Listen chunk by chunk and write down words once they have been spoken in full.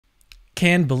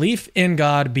can belief in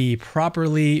God be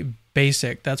properly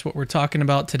basic? That's what we're talking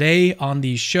about today on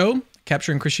the show,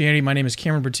 Capturing Christianity. My name is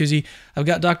Cameron Bertuzzi. I've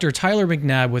got Dr. Tyler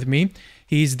McNabb with me.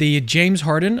 He's the James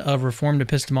Harden of Reformed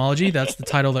Epistemology. That's the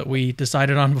title that we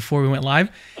decided on before we went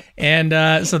live. And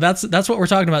so that's what we're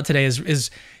talking about today is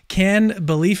can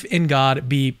belief in God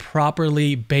be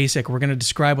properly basic? We're going to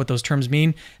describe what those terms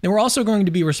mean. Then we're also going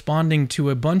to be responding to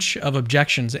a bunch of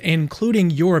objections,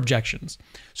 including your objections.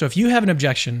 So if you have an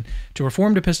objection to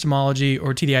Reformed epistemology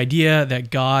or to the idea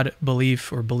that God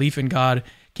belief or belief in God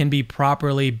can be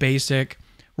properly basic,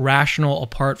 rational,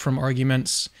 apart from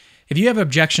arguments, if you have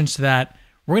objections to that,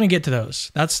 we're going to get to those.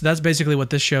 That's basically what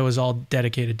this show is all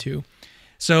dedicated to.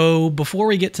 So before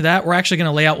we get to that, we're actually going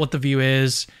to lay out what the view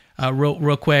is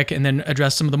real quick, and then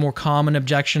address some of the more common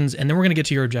objections, and then we're going to get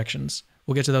to your objections.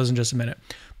 We'll get to those in just a minute.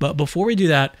 But before we do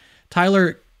that,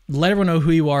 Tyler, let everyone know who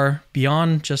you are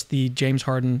beyond just the James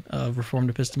Harden of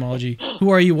Reformed Epistemology. Who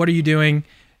are you? What are you doing?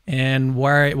 And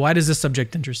why does this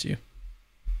subject interest you?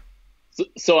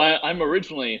 So I'm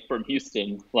originally from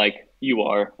Houston, like you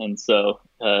are, and so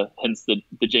hence the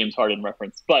James Harden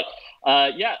reference. But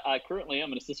currently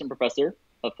I'm an assistant professor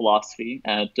of philosophy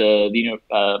at the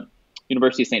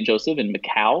University of St. Joseph in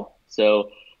Macau.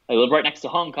 So I live right next to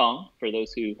Hong Kong, for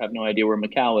those who have no idea where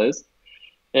Macau is.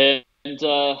 And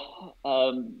before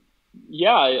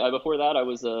that, I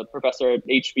was a professor at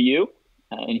HBU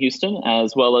in Houston,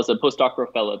 as well as a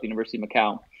postdoctoral fellow at the University of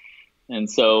Macau. And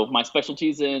so my specialty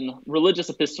is in religious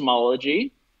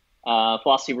epistemology,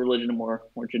 philosophy of religion more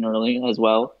generally as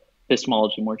well,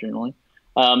 epistemology more generally.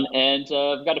 And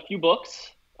I've got a few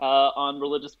books on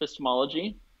religious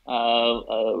epistemology,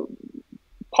 part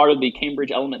of the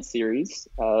Cambridge Element series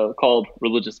called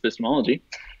Religious Epistemology.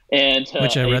 And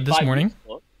which I read this morning.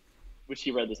 Which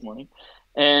you read this morning.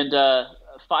 And a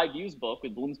 5 Views book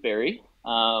with Bloomsbury,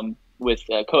 with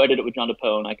co-edited with John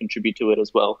DePoe, and I contribute to it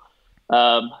as well.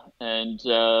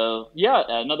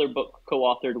 Another book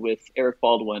co-authored with Eric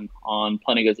Baldwin on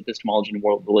Plantinga's Epistemology and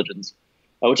World Religions,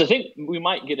 which I think we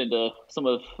might get into some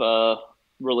of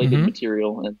related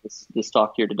material in this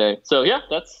talk here today. So yeah,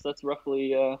 that's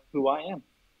roughly who I am.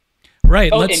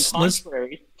 Right. In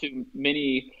contrary to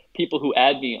many people who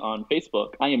add me on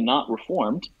Facebook, I am not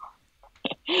Reformed.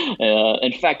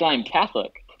 In fact, I am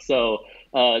Catholic. So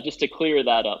just to clear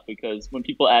that up, because when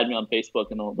people add me on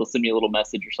Facebook and they'll send me a little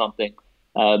message or something,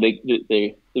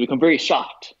 they become very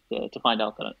shocked to find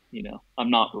out that I'm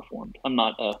not Reformed. I'm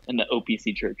not in the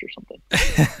OPC church or something.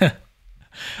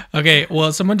 Okay,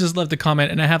 well, someone just left a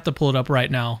comment, and I have to pull it up right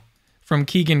now. From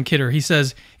Keegan Kidder. He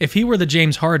says, if he were the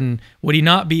James Harden, would he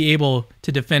not be able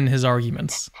to defend his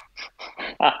arguments?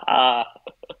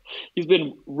 He's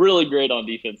been really great on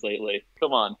defense lately.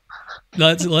 Come on.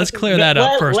 Let's clear that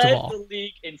up first of all. Led the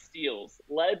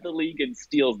league in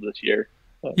steals this year.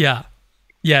 Yeah,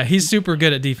 he's super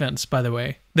good at defense, by the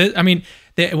way. When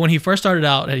he first started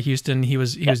out at Houston, he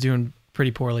was doing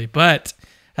pretty poorly, but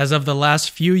as of the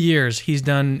last few years, he's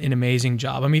done an amazing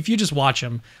job. I mean, if you just watch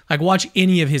him, like watch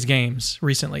any of his games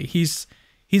recently, he's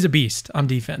a beast on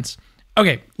defense.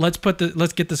 Okay, let's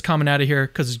get this comment out of here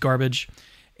because it's garbage,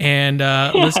 and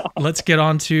let's get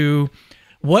on to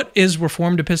what is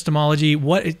Reformed epistemology.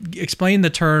 Explain the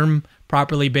term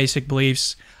properly basic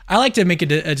beliefs. I like to make a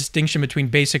distinction between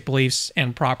basic beliefs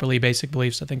and properly basic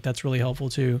beliefs. I think that's really helpful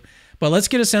too. But let's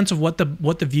get a sense of what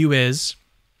the view is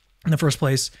in the first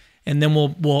place. And then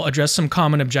we'll address some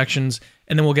common objections,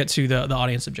 and then we'll get to the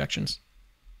audience objections.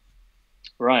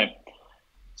 Right.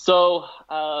 So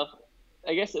I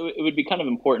guess it would be kind of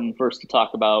important first to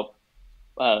talk about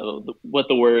what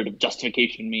the word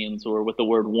justification means, or what the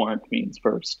word warrant means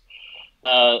first.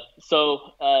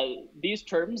 These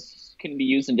terms can be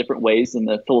used in different ways in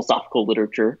the philosophical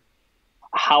literature.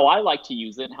 How I like to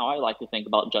use it, and how I like to think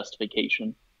about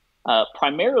justification,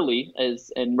 primarily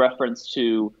is in reference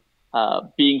to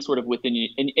being sort of within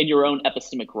in your own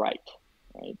epistemic right.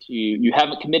 You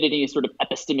haven't committed any sort of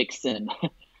epistemic sin.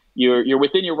 You're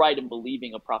within your right in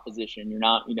believing a proposition. You're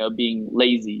not being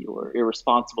lazy or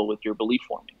irresponsible with your belief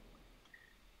forming.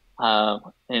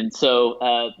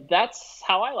 That's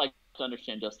how I like to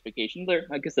understand justification.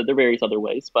 Like I said, there are various other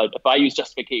ways, but if I use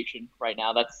justification right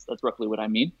now, that's roughly what I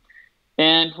mean.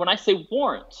 And when I say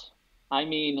warrant, I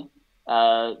mean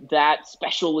that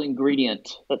special ingredient,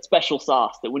 that special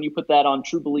sauce, that when you put that on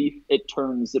true belief, it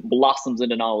blossoms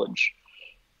into knowledge.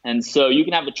 And so you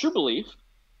can have a true belief,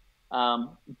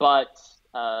 but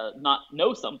not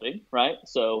know something, right?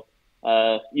 So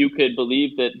you could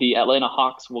believe that the Atlanta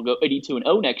Hawks will go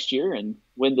 82-0 next year and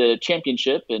win the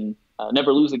championship and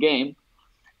never lose a game.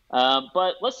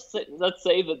 But let's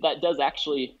say that does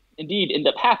actually indeed end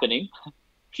up happening.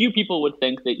 few people would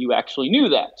think that you actually knew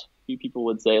that. Few people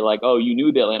would say like, oh, you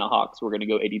knew the Atlanta Hawks were going to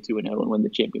go 82-0 and win the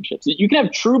championship. So you can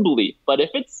have true belief, but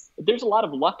if there's a lot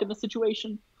of luck in the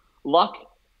situation, luck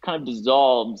kind of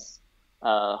dissolves.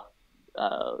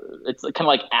 It's kind of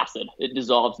like acid; it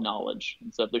dissolves knowledge.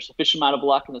 And so if there's sufficient amount of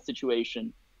luck in the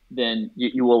situation, then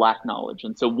you will lack knowledge.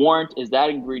 And so warrant is that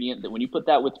ingredient that when you put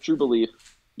that with true belief,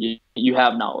 you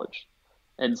have knowledge.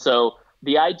 And so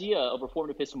the idea of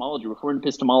reformed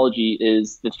epistemology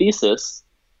is the thesis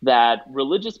that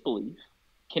religious belief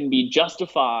can be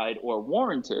justified or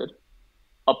warranted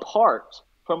apart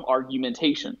from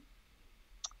argumentation.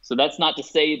 So that's not to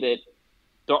say that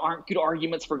there aren't good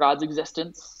arguments for God's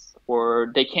existence,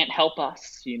 or they can't help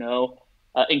us,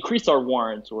 increase our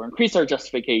warrant or increase our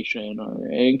justification or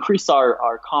increase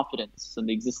our confidence in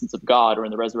the existence of God or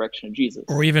in the resurrection of Jesus.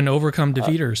 Or even overcome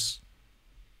defeaters.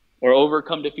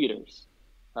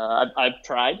 I've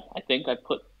tried. I think I've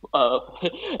put a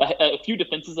few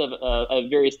defenses of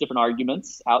various different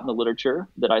arguments out in the literature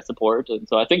that I support. And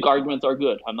so I think arguments are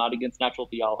good. I'm not against natural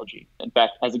theology. In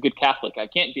fact, as a good Catholic, I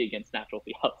can't be against natural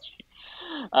theology.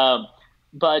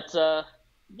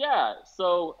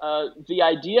 So the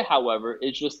idea, however,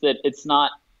 is just that it's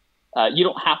not, you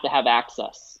don't have to have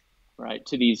access, right,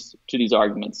 to these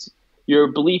arguments.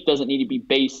 Your belief doesn't need to be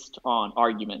based on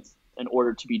arguments in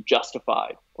order to be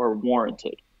justified or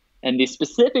warranted. And the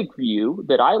specific view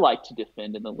that I like to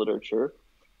defend in the literature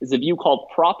is a view called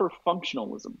proper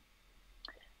functionalism.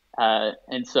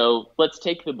 And so let's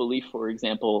take the belief, for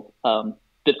example,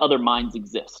 that other minds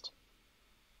exist.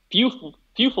 Few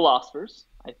philosophers,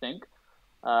 I think,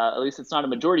 at least it's not a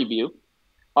majority view,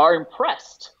 are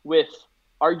impressed with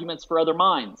arguments for other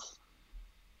minds.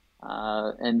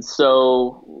 And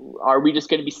so are we just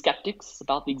going to be skeptics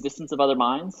about the existence of other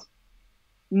minds?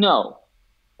 No.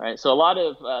 Right. So a lot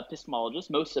of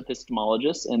most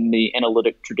epistemologists in the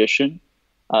analytic tradition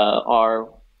are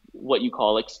what you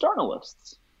call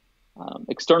externalists.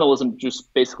 Externalism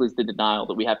just basically is the denial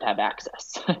that we have to have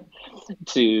access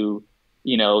to,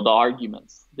 the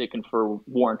arguments that confer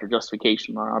warrant or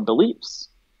justification on our beliefs.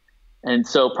 And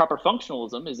so proper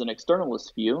functionalism is an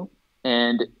externalist view.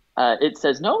 And it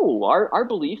says, no, our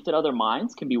belief that other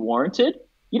minds can be warranted.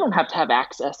 You don't have to have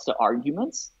access to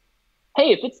arguments.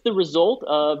 Hey, if it's the result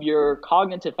of your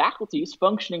cognitive faculties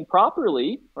functioning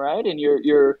properly, right, and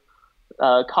your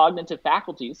cognitive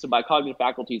faculties, so by cognitive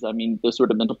faculties, I mean those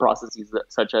sort of mental processes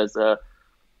such as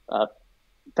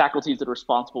faculties that are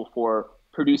responsible for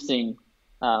producing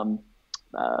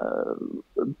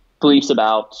beliefs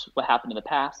about what happened in the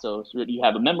past. So you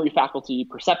have a memory faculty,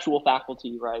 perceptual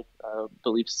faculty, right,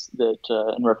 beliefs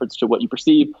that in reference to what you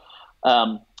perceive.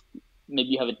 Maybe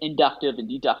you have an inductive and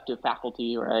deductive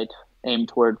faculty, right, aimed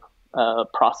toward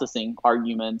processing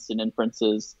arguments and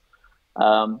inferences.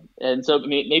 And so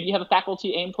maybe you have a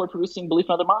faculty aimed toward producing belief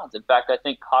in other minds. In fact, I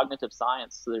think cognitive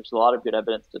science, so there's a lot of good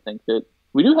evidence to think that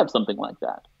we do have something like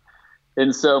that.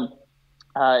 And so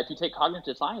if you take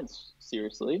cognitive science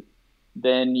seriously,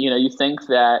 then you think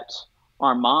that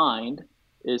our mind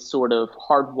is sort of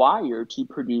hardwired to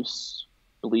produce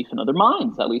belief in other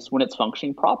minds, at least when it's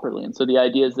functioning properly. And so the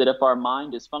idea is that if our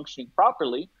mind is functioning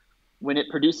properly, when it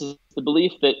produces the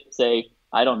belief that, say,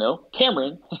 I don't know,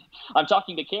 Cameron, I'm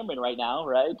talking to Cameron right now,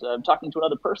 right? I'm talking to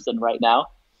another person right now.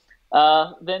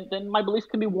 Then my belief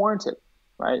can be warranted,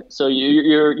 right? So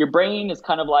your brain is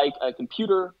kind of like a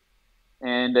computer,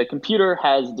 and a computer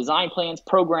has design plans,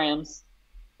 programs,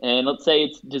 and let's say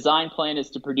its design plan is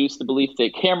to produce the belief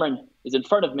that Cameron is in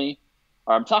front of me,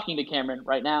 or I'm talking to Cameron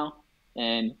right now,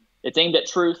 and it's aimed at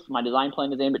truth. My design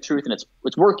plan is aimed at truth, and it's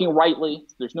working rightly.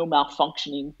 There's no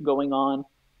malfunctioning going on.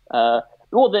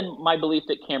 Well, then my belief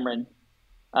that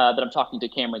that I'm talking to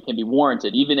Cameron can be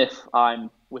warranted, even if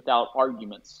I'm without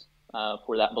arguments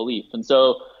for that belief. And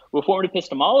so Reformed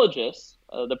epistemologists,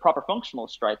 the proper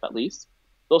functionalist stripe at least,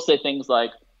 they'll say things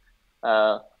like,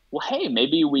 well, hey,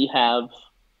 maybe we have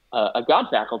a God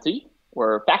faculty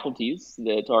or faculties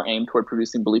that are aimed toward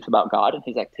producing belief about God and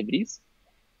his activities.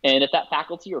 And if that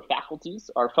faculty or faculties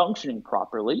are functioning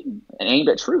properly and aimed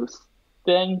at truth,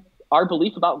 then our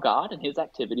belief about God and his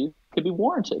activities could be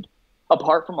warranted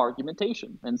apart from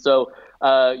argumentation. And so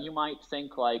you might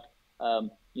think like,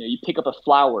 you pick up a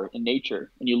flower in nature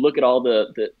and you look at all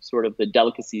the sort of the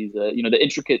delicacies, the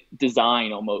intricate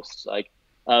design almost like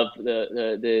of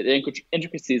the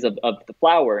intricacies of the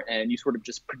flower, and you sort of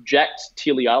just project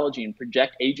teleology and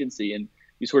project agency, and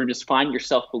you sort of just find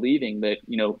yourself believing that,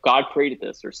 God created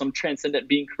this or some transcendent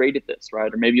being created this,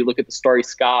 right? Or maybe you look at the starry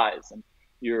skies and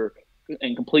you're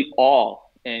in complete awe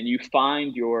and you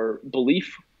find your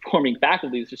belief forming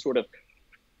faculties just sort of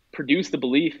produce the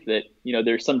belief that,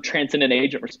 there's some transcendent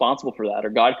agent responsible for that, or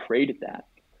God created that.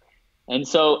 And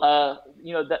so,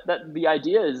 that the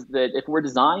idea is that if we're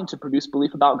designed to produce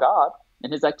belief about God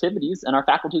and his activities, and our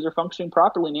faculties are functioning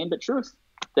properly and aimed at truth,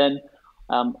 then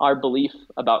our belief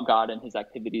about God and his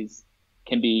activities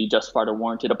can be justified or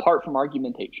warranted apart from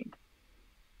argumentation.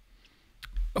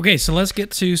 Okay, so let's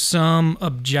get to some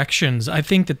objections. I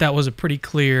think that was a pretty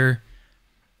clear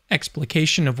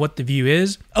explication of what the view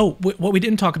is. Oh, what we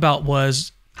didn't talk about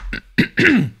was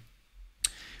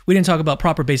we didn't talk about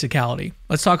proper basicality.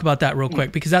 Let's talk about that real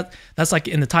quick, because that's like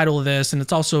in the title of this, and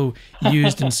it's also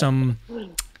used in some.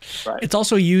 Right. It's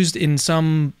also used in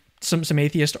some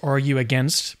atheists argue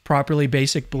against properly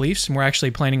basic beliefs, and we're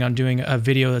actually planning on doing a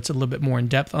video that's a little bit more in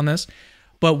depth on this.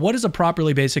 But what is a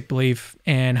properly basic belief,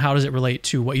 and how does it relate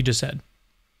to what you just said?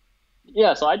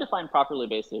 Yeah, so I define a properly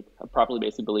basic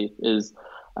belief is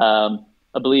a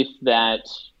belief that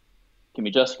can be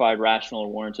justified, rational,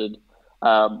 or warranted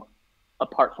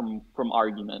apart from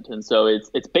argument. And so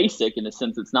it's basic in the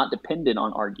sense it's not dependent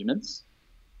on arguments.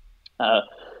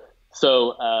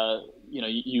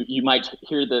 You might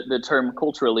hear the term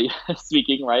culturally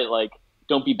speaking, right? Like,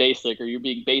 don't be basic, or you're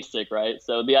being basic, right?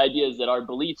 So the idea is that our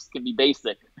beliefs can be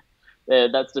basic.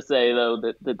 That's to say, though,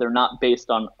 that they're not based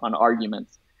on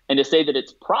arguments. And to say that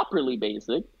it's properly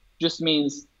basic just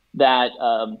means that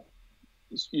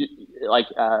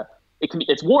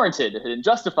it's warranted and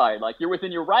justified, like you're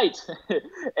within your right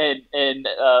and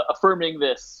affirming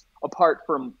this apart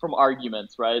from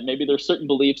arguments, right? Maybe there's certain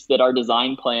beliefs that our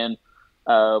design plan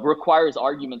requires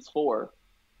arguments for.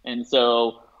 And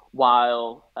so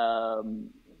while,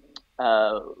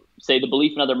 say, the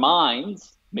belief in other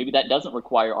minds, maybe that doesn't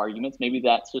require arguments. Maybe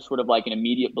that's just sort of like an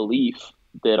immediate belief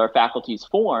that our faculties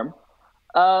form.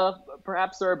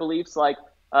 Perhaps there are beliefs like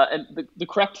and the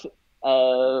correct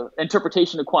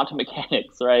interpretation of quantum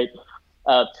mechanics, right?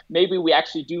 Maybe we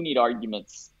actually do need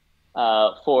arguments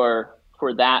for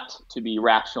that to be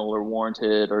rational or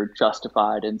warranted or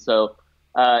justified. And so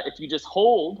if you just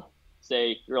hold,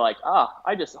 say, you're like,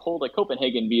 I just hold a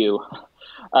Copenhagen view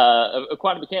of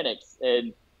quantum mechanics,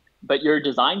 but your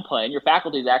design plan, your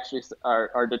faculties actually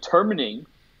are determining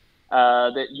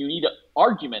that you need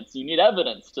arguments, you need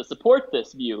evidence to support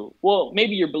this view. Well,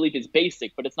 maybe your belief is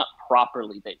basic, but it's not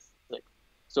properly basic.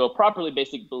 So a properly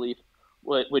basic belief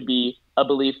would be a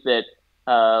belief that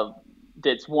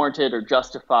that's warranted or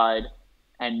justified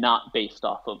and not based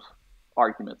off of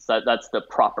arguments. That's the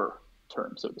proper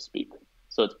term, so to speak.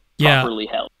 So it's properly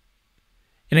held.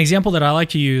 An example that I like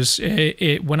to use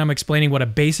when I'm explaining what a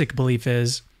basic belief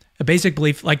is, a basic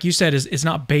belief, like you said, is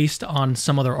not based on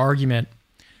some other argument.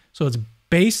 So it's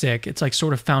basic. It's like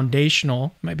sort of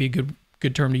foundational. Might be a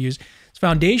good term to use. It's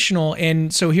foundational.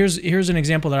 And so here's an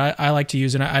example that I like to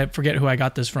use, and I forget who I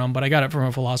got this from, but I got it from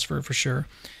a philosopher for sure.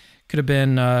 Could have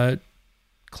been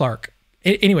Clark.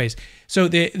 Anyways, so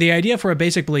the idea for a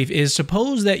basic belief is,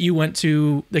 suppose that you went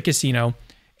to the casino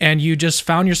and you just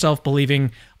found yourself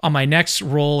believing, on my next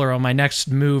roll or on my next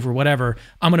move or whatever,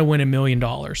 I'm going to win $1 million.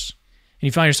 And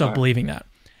you find yourself believing that.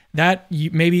 That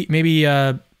maybe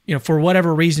for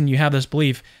whatever reason you have this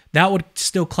belief, that would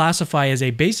still classify as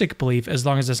a basic belief as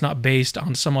long as it's not based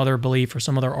on some other belief or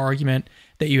some other argument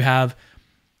that you have.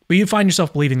 But you find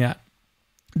yourself believing that.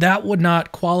 That would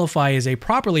not qualify as a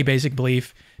properly basic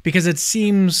belief because it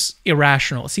seems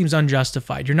irrational. It seems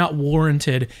unjustified. You're not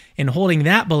warranted in holding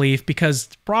that belief because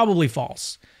it's probably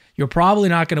false. You're probably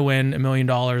not going to win $1 million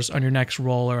on your next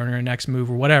roll or on your next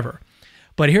move or whatever.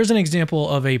 But here's an example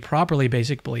of a properly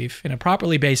basic belief. And a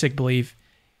properly basic belief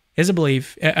is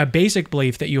a basic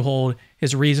belief that you hold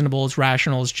is reasonable, is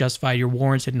rational, is justified. You're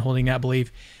warranted in holding that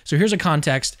belief. So here's a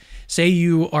context. Say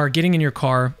you are getting in your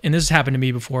car, and this has happened to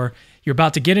me before. You're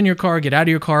about to get in your car, get out of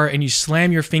your car, and you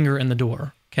slam your finger in the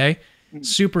door. Okay?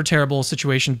 Super terrible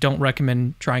situation. Don't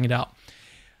recommend trying it out.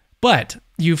 But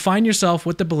you find yourself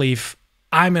with the belief,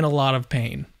 I'm in a lot of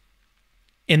pain.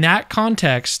 In that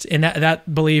context, in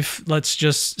that belief, let's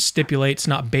just stipulate it's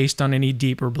not based on any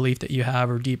deeper belief that you have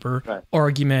or deeper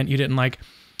argument. You didn't like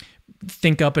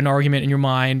think up an argument in your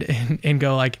mind and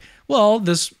go like, well,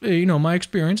 this, my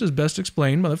experience is best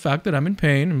explained by the fact that I'm in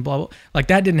pain and blah, blah. Like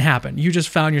that didn't happen. You just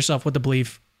found yourself with the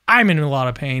belief, I'm in a lot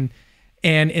of pain.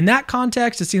 And in that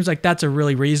context, it seems like that's a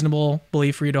really reasonable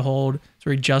belief for you to hold. It's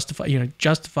very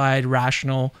justified,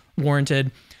 rational,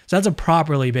 warranted. So that's a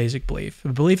properly basic belief. A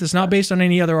belief that's not based on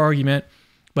any other argument,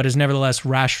 but is nevertheless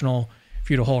rational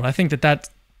for you to hold. I think that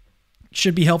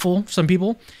should be helpful for some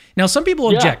people. Now, some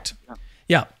people object.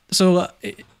 So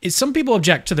some people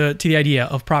object to the idea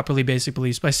of properly basic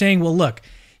beliefs by saying, well, look,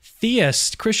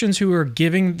 theists, Christians who are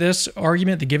giving this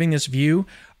argument, giving this view,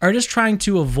 are just trying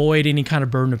to avoid any kind of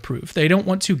burden of proof. They don't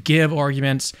want to give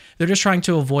arguments. They're just trying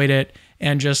to avoid it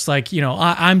and just like,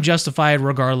 I'm justified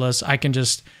regardless. I can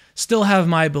just still have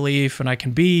my belief and I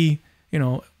can be,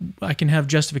 I can have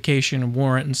justification and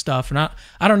warrant and stuff. And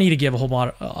I don't need to give a whole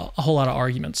lot of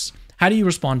arguments. How do you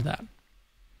respond to that?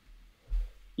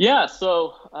 Yeah,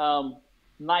 so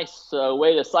nice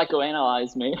way to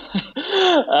psychoanalyze me.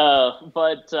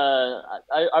 But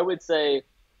I would say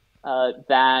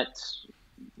that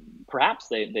perhaps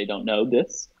they don't know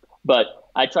this, but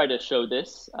I try to show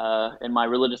this in my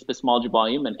religious epistemology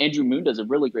volume, and Andrew Moon does a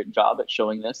really great job at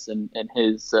showing this in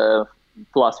his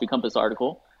Philosophy Compass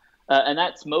article. And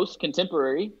that's most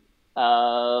contemporary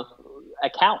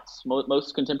accounts,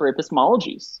 most contemporary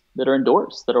epistemologies that are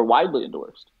endorsed, that are widely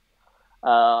endorsed,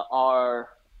 are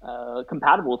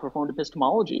compatible with Reformed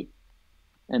epistemology.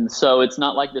 And so it's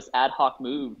not like this ad hoc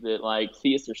move that like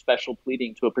theists are special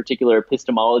pleading to a particular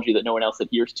epistemology that no one else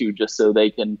adheres to just so they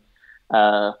can,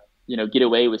 get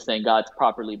away with saying God's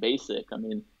properly basic. I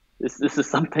mean, this is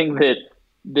something that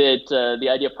the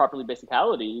idea of properly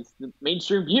basicality is the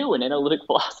mainstream view in analytic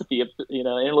philosophy,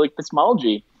 analytic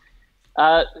epistemology.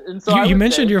 And so you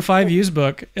mentioned your 5 Views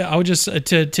book. I would just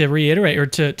to reiterate or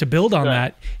to build on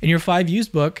that. In your 5 Views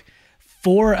book,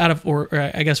 5 out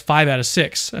of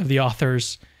 6 of the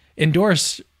authors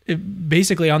endorse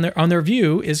basically on their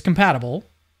view is compatible.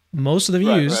 Most of the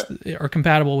views are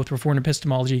compatible with Reformed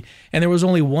epistemology, and there was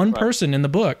only one person in the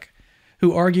book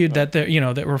who argued that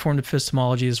that Reformed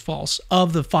epistemology is false.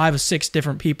 Of the 5 or 6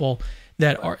 different people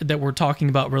that were talking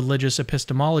about religious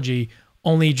epistemology,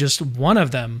 only just one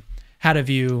of them had a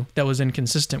view that was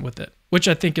inconsistent with it, which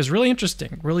I think is really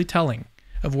interesting, really telling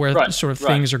of where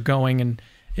things are going and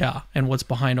what's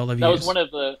behind all the views.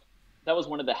 That was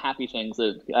one of the happy things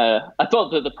that I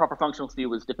felt that the proper functionalist view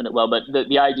was defended well, but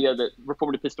the idea that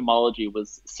Reformed epistemology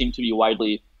seemed to be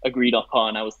widely agreed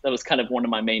upon. That was kind of one of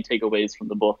my main takeaways from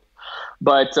the book.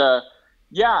 But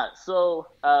so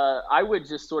I would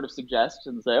just sort of suggest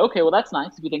and say, okay, well that's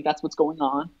nice if you think that's what's going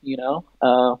on,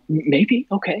 maybe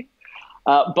okay,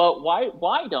 but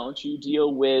why don't you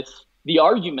deal with the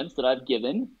arguments that I've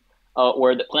given,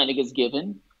 or that Plantinga has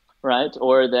given, right,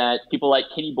 or that people like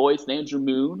Kenny Boyce and Andrew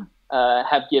Moon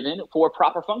have given for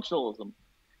proper functionalism,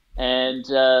 and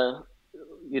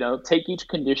take each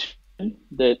condition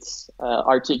that's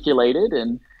articulated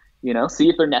and see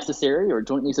if they're necessary or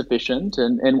jointly sufficient,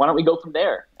 and why don't we go from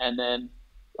there? And then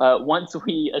once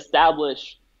we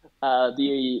establish that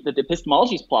the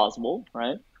epistemology is plausible,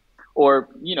 right, or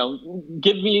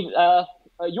give me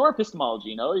your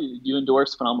epistemology. You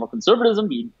endorse phenomenal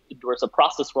conservatism, you endorse a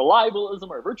process reliabilism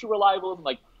or virtue reliabilism,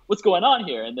 like what's going on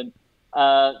here? And then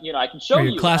I can show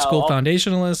you classical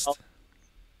foundationalist.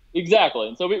 Exactly.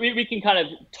 And so we can kind of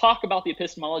talk about the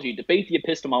epistemology, debate the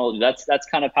epistemology. That's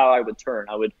kind of how I would turn.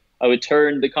 I would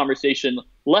turn the conversation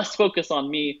less focus on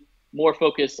me, more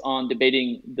focus on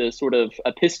debating the sort of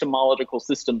epistemological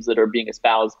systems that are being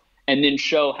espoused, and then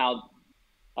show how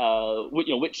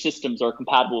which systems are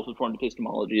compatible with Reformed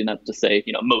epistemology, and that's to say,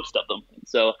 most of them. And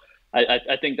so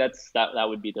I think that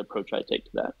would be the approach I take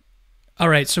to that. All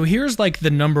right, so here's like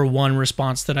the number one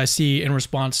response that I see in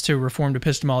response to Reformed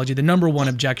epistemology. The number one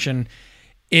objection,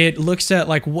 it looks at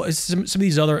like what some of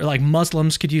these other, like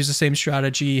Muslims could use the same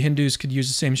strategy, Hindus could use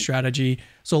the same strategy.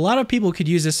 So a lot of people could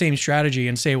use the same strategy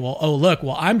and say, well,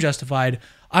 I'm justified,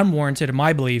 I'm warranted in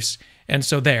my beliefs, and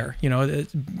so there,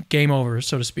 game over,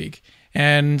 so to speak.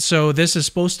 And so this is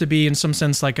supposed to be in some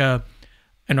sense like an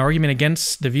argument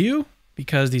against the view,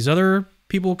 because these other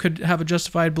people could have a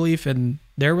justified belief in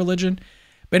their religion.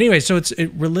 But anyway, so it's a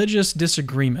religious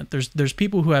disagreement. There's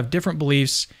people who have different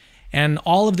beliefs, and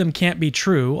all of them can't be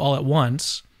true all at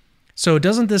once. So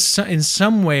doesn't this in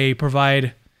some way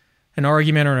provide an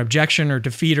argument or an objection or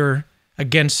defeater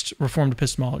against Reformed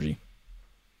epistemology?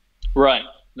 Right.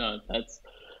 No, that's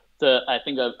I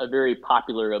think a very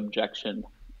popular objection.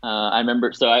 I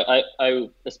remember, so I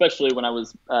especially when I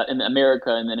was in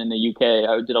America and then in the UK,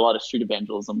 I did a lot of street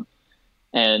evangelism.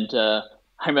 And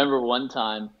I remember one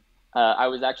time I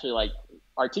was actually like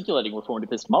articulating Reformed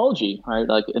epistemology, right,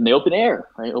 like in the open air,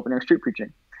 right, open air street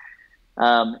preaching.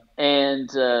 And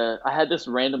I had this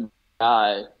random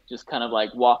guy just kind of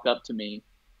like walk up to me,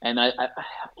 and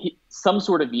some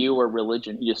sort of view or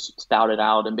religion he just spouted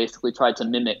out and basically tried to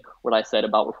mimic what I said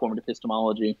about Reformed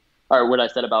epistemology, or what I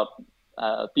said about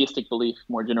theistic belief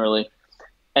more generally.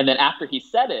 And then after he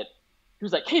said it, he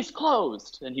was like, "Case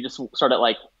closed," and he just started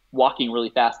like walking really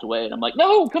fast away. And I'm like,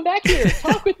 "No, come back here,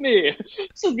 talk with me.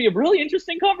 This would be a really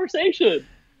interesting conversation."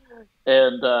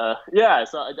 And yeah,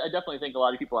 so I definitely think a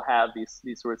lot of people have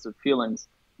these sorts of feelings,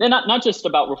 and not just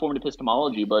about Reformed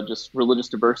epistemology, but just religious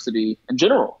diversity in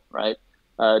general, right?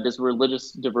 Does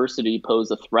religious diversity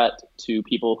pose a threat to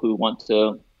people who want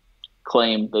to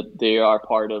claim that they are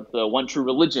part of the one true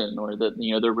religion, or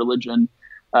that their religion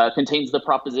contains the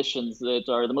propositions that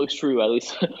are the most true, at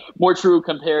least more true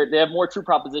compared? They have more true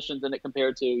propositions in it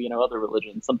compared to other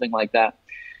religions, something like that.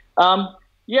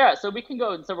 Yeah, so we can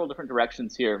go in several different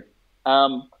directions here.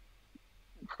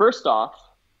 First off,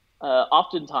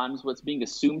 oftentimes what's being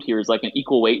assumed here is like an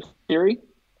equal weight theory.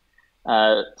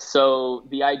 So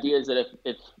the idea is that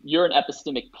if you're an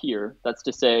epistemic peer, that's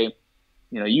to say,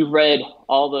 you've read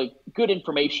all the good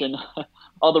information,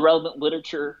 all the relevant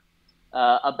literature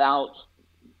about,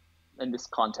 in this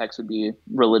context would be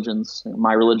religions,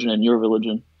 my religion and your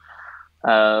religion,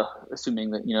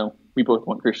 assuming that we both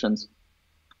want Christians.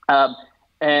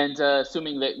 And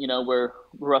assuming that we're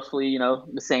roughly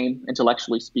the same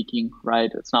intellectually speaking,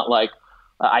 right? It's not like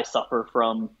I suffer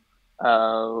from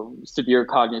severe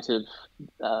cognitive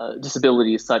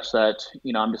disabilities such that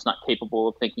I'm just not capable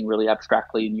of thinking really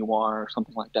abstractly, and you are, or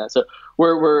something like that. So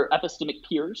we're epistemic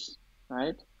peers,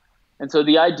 right? And so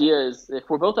the idea is, if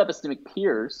we're both epistemic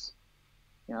peers,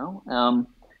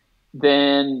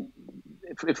 then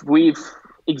if we've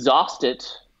exhausted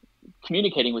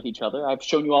communicating with each other, I've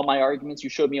shown you all my arguments, you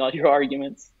showed me all your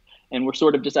arguments, and we're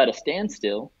sort of just at a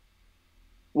standstill.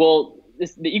 Well,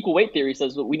 the equal weight theory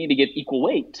says that we need to give equal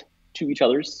weight to each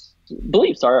other's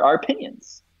beliefs, our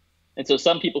opinions. And so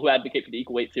some people who advocate for the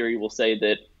equal weight theory will say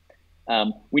that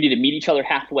we need to meet each other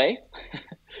halfway.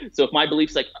 So if my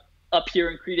belief's like up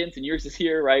here in credence and yours is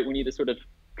here, right, we need to sort of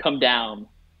come down,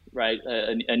 right,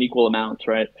 an equal amount,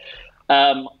 right?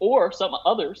 Or some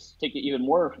others take it even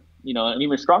more, an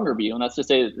even stronger view, and that's to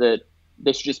say that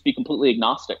they should just be completely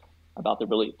agnostic about their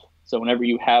belief. So whenever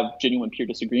you have genuine peer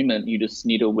disagreement, you just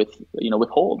need to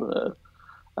withhold,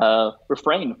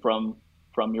 refrain from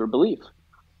your belief.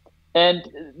 And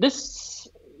this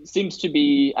seems to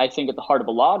be, I think, at the heart of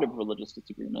a lot of religious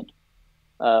disagreement.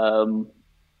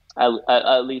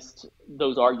 At least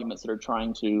those arguments that are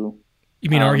trying to. You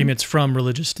mean arguments from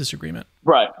religious disagreement,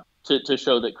 right? To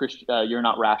show that you're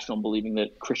not rational in believing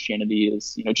that Christianity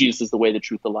is, Jesus is the way, the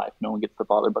truth, the life. No one gets the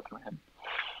Father but through him.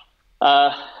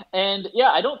 And yeah,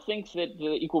 I don't think that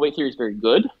the equal weight theory is very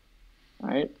good. All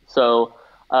right. So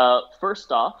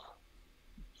first off,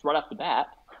 right off the bat,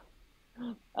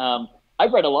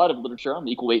 I've read a lot of literature on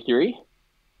the equal weight theory.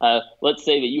 Let's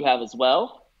say that you have as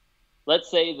well. Let's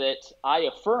say that I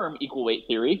affirm equal weight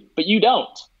theory, but you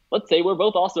don't. Let's say we're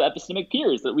both also epistemic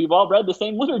peers, that we've all read the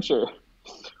same literature.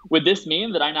 Would this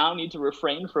mean that I now need to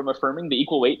refrain from affirming the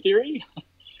equal weight theory?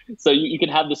 So you can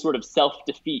have this sort of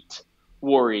self-defeat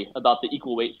worry about the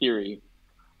equal weight theory.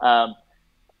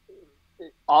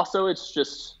 Also, it's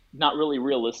just not really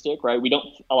realistic, right?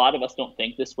 A lot of us don't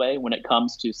think this way when it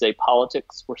comes to, say,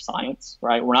 politics or science,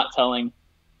 right? We're not going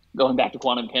back to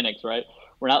quantum mechanics, right?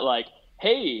 We're not like,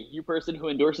 hey, you person who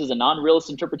endorses a non-realist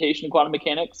interpretation of quantum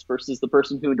mechanics versus the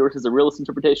person who endorses a realist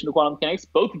interpretation of quantum mechanics,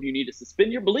 both of you need to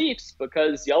suspend your beliefs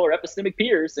because y'all are epistemic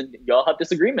peers and y'all have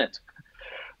disagreement.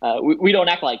 We don't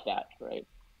act like that, right?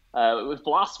 With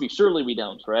philosophy, surely we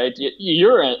don't, right?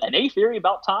 You're an A theory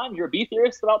about time, you're a B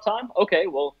theorist about time. Okay,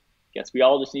 well, guess we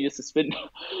all just need to suspend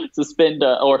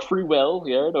or free will,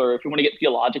 yeah? Or if you want to get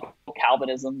theological,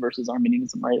 Calvinism versus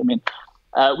Arminianism, right? I mean,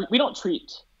 we don't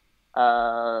treat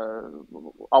a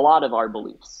lot of our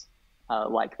beliefs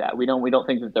like that. We don't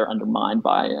think that they're undermined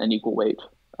by an equal weight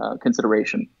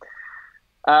consideration.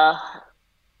 I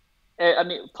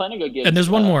mean, Plantinga gives. And there's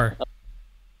one more.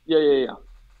 Yeah.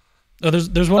 Oh,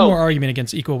 there's one more argument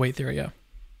against equal weight theory. Yeah.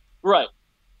 Right.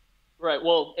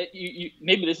 Well, you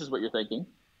maybe this is what you're thinking,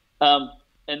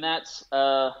 and that's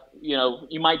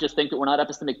you might just think that we're not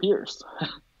epistemic peers.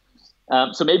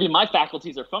 So maybe my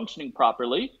faculties are functioning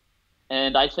properly,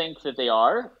 and I think that they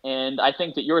are, and I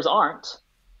think that yours aren't,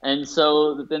 and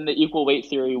so then the equal weight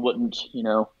theory wouldn't,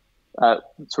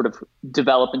 sort of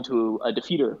develop into a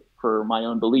defeater for my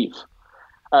own belief.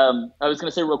 I was going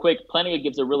to say real quick, Plantinga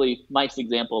gives a really nice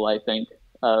example, I think,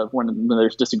 of when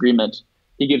there's disagreement.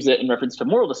 He gives it in reference to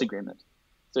moral disagreement.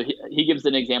 So he gives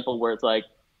an example where it's like,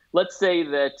 let's say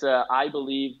that I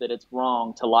believe that it's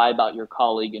wrong to lie about your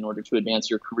colleague in order to advance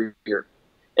your career,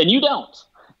 and you don't.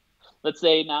 Let's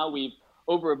say now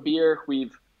over a beer,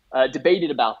 we've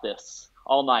debated about this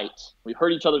all night. We've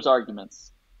heard each other's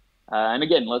arguments. And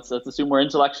again, let's assume we're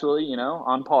intellectually,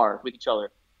 on par with each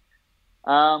other.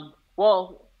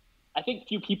 Well, I think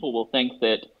few people will think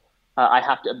that I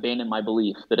have to abandon my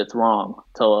belief that it's wrong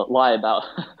to lie about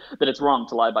that it's wrong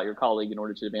to lie about your colleague in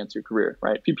order to advance your career,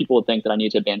 right? Few people would think that I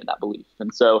need to abandon that belief.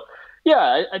 And so,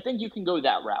 yeah, I think you can go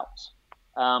that route.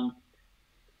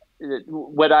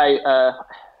 What I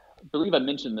believe I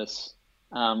mentioned this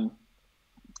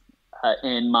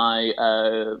in my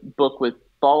book with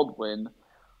Baldwin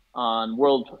on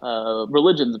world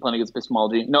religions and Plantinga's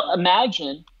epistemology. Now,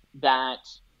 imagine that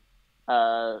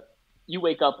you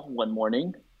wake up one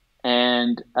morning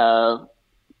and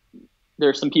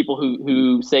there's some people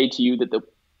who say to you that the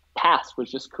past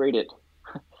was just created.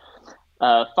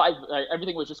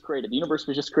 Everything was just created. The universe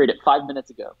was just created 5 minutes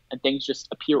ago, and things just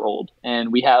appear old.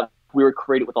 And we were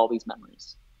created with all these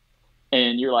memories.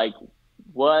 And you're like,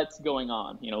 what's going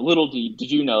on? Little did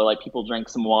you know, like, people drank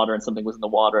some water and something was in the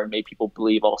water and made people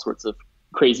believe all sorts of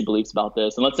crazy beliefs about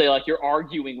this. And let's say, like, you're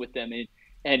arguing with them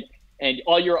and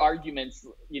all your arguments,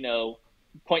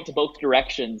 point to both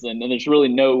directions, and there's really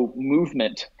no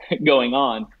movement going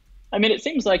on. I mean, it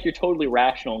seems like you're totally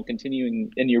rational and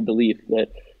continuing in your belief that,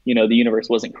 the universe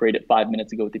wasn't created 5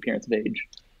 minutes ago with the appearance of age.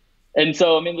 And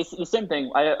so, I mean, this is the same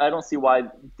thing. I don't see why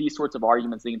these sorts of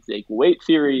arguments against the equal weight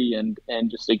theory and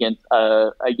just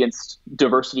against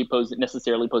diversity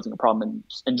necessarily posing a problem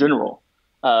in general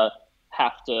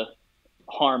have to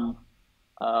harm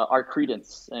our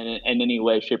credence in any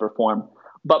way, shape, or form.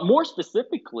 But more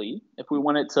specifically, if we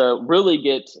wanted to really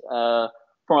get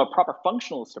from a proper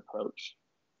functionalist approach,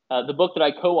 the book that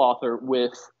I co-author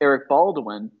with Eric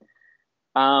Baldwin,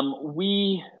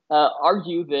 we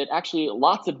argue that actually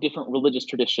lots of different religious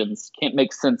traditions can't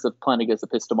make sense of Plantinga's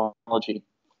epistemology.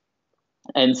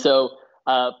 And so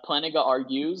Plantinga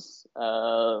argues,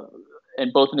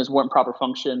 and both in his Warrant Proper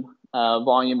Function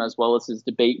volume as well as his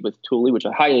debate with Tooley, which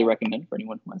I highly recommend for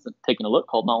anyone who hasn't taken a look,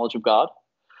 called Knowledge of God.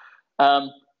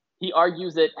 He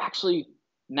argues that actually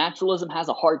naturalism has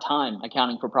a hard time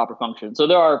accounting for proper function. So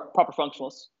there are proper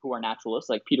functionalists who are naturalists,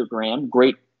 like Peter Graham,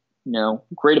 great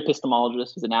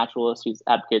epistemologist. He's a naturalist. He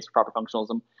advocates for proper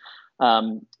functionalism.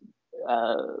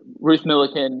 Ruth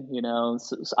Millikan,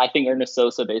 I think Ernest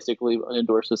Sosa basically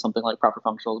endorses something like proper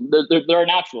functionalism. There are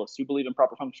naturalists who believe in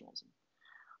proper functionalism.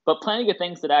 But Plantinga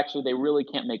thinks that actually they really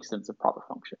can't make sense of proper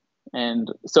function.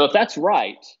 And so if that's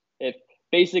right, if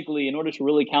basically in order to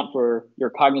really account for your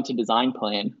cognitive design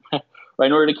plan, or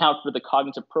in order to account for the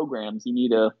cognitive programs, you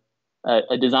need a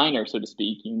designer, so to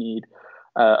speak. You need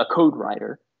a code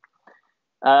writer.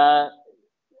 Then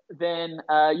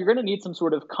you're going to need some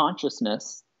sort of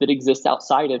consciousness that exists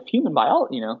outside of human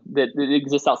biology, that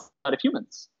exists outside of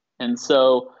humans. And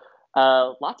so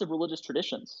lots of religious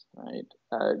traditions, right,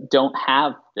 don't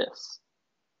have this.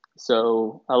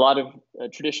 So a lot of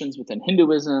traditions within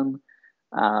Hinduism,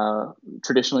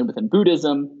 traditionally within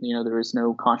Buddhism, there is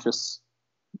no conscious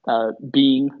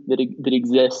being that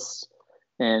exists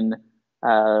in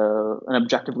an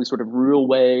objectively sort of real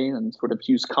way, and sort of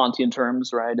use Kantian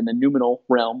terms, right, in the noumenal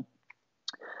realm.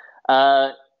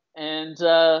 So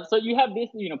you have this,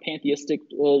 pantheistic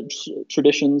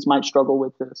traditions might struggle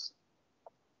with this.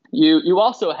 You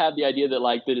also have the idea that,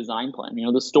 like, the design plan,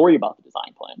 the story about the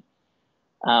design plan.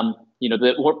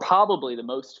 Probably the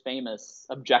most famous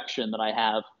objection that I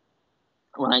have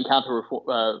when I encounter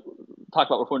talk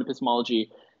about Reformed epistemology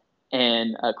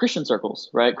and Christian circles,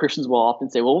 right? Christians will often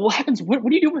say, well, what happens? What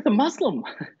do you do with a Muslim?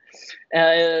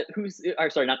 Not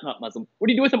Muslim. What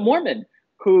do you do with a Mormon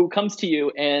who comes to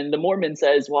you and the Mormon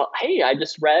says, well, hey, I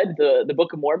just read the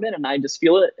Book of Mormon and I just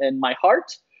feel it in my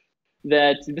heart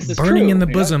that this is burning true. In the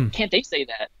bosom. Can't they say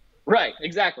that? Right,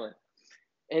 exactly.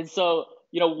 And so,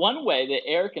 one way that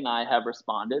Eric and I have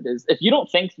responded is, if you don't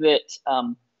think that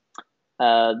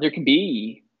there can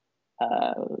be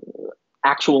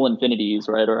actual infinities,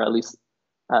 right, or at least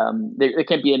there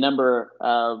can be a number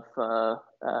of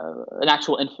an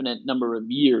actual infinite number of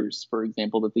years, for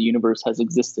example, that the universe has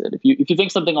existed. If you think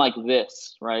something like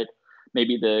this, right,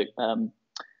 maybe the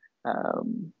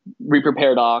Reaper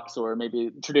paradox, or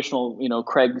maybe traditional,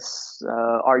 Craig's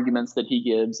arguments that he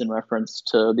gives in reference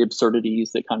to the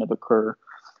absurdities that kind of occur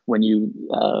when you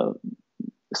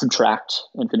subtract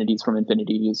infinities from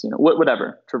infinities,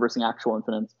 whatever, traversing actual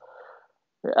infinites.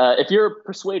 If you're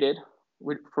persuaded,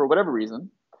 for whatever reason,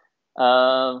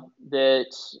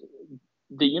 that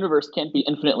the universe can't be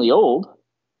infinitely old,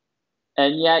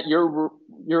 and yet your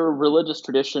religious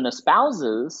tradition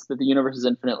espouses that the universe is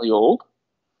infinitely old,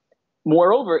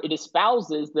 moreover, it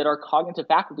espouses that our cognitive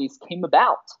faculties came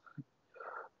about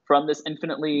from this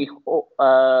infinitely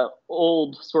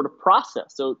old sort of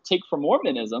process. So take for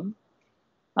Mormonism,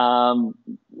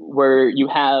 where you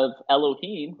have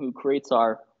Elohim, who creates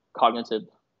our cognitive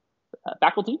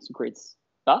faculties, who creates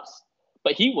us,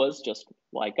 but he was just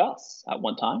like us at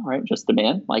one time, right? Just a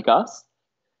man like us.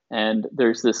 And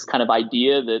there's this kind of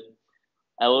idea that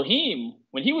Elohim,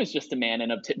 when he was just a man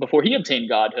and before he obtained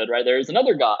godhood, right, there is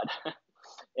another God.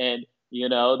 And,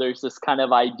 there's this kind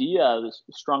of idea that's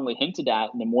strongly hinted at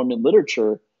in the Mormon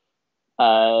literature,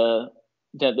 that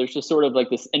there's just sort of like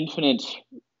this infinite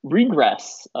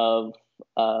regress of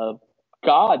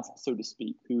gods, so to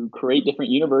speak, who create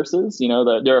different universes.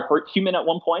 They're human at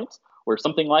one point, or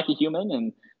something like a human,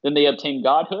 and then they obtain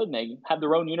godhood and they have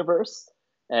their own universe,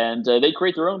 and they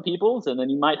create their own peoples, and then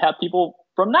you might have people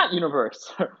from that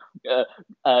universe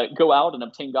go out and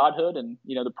obtain godhood, and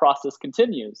the process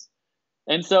continues.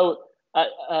 And so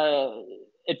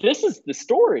if this is the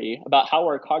story about how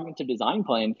our cognitive design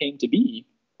plan came to be,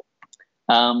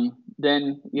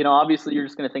 then obviously you're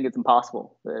just going to think it's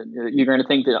impossible. You're going to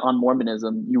think that on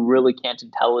Mormonism you really can't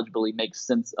intelligibly make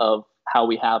sense of how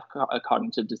we have a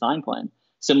cognitive design plan,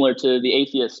 similar to the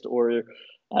atheist or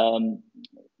the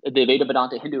Veda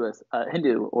Vedanta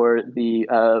Hindu or the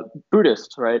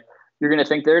Buddhist, right? You're going to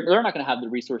think they're not going to have the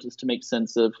resources to make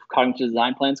sense of cognitive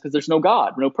design plans because there's no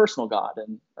God, no personal God,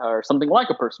 or something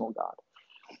like a personal God.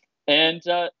 And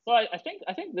so I think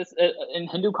this in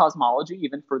Hindu cosmology,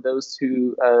 even for those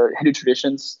who Hindu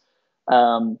traditions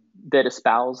that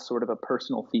espouse sort of a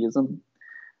personal theism,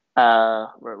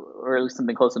 or at least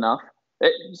something close enough.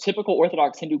 Typical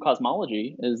Orthodox Hindu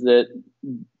cosmology is that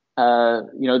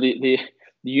the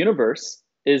universe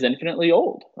is infinitely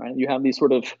old, right? You have these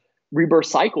sort of rebirth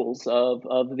cycles of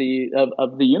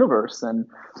the universe, and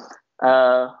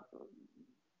so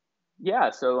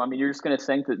you're just going to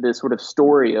think that this sort of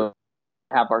story of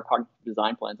have our cognitive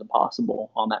design plans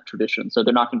impossible on that tradition. So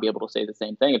they're not going to be able to say the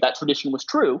same thing. If that tradition was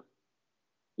true,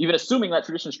 even assuming that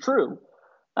tradition is true,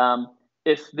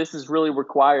 if this is really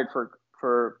required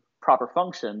for proper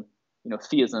function,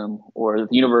 theism, or the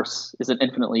universe isn't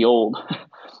infinitely old,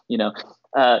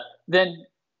 then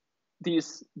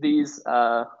these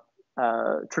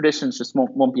traditions just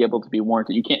won't be able to be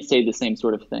warranted. You can't say the same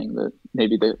sort of thing that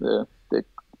maybe the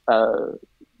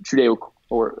Judeo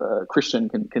or Christian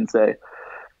can say.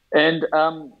 And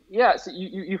so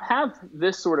you have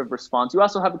this sort of response. You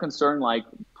also have a concern, like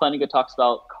Plantinga talks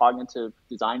about, cognitive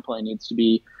design plan needs to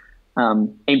be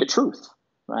aimed at truth,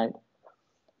 right?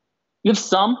 You have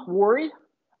some worry,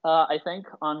 I think,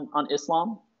 on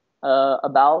Islam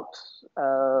about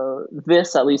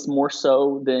this, at least more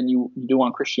so than you do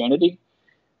on Christianity.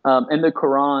 In the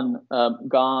Quran,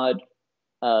 God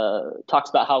talks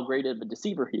about how great of a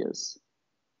deceiver he is.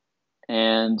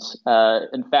 And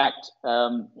in fact,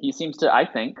 he seems to, I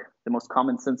think, the most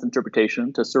common sense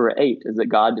interpretation to Surah 8 is that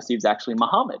God deceives actually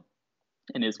Muhammad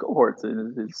and his cohorts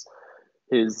and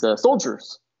his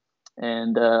soldiers,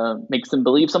 and makes them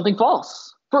believe something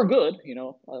false for good.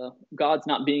 God's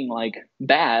not being like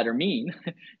bad or mean.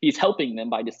 He's helping them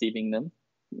by deceiving them.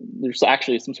 There's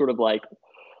actually some sort of like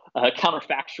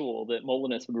counterfactual that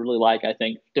Molinists would really like, I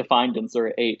think, defined in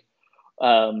Surah 8.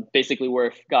 Basically, where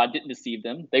if God didn't deceive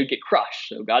them, they would get crushed.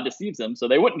 So God deceives them, so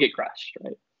they wouldn't get crushed,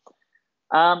 right?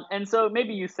 And so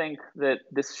maybe you think that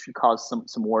this should cause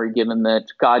some worry, given that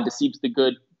God deceives the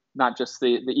good, not just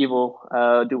the evil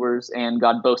doers, and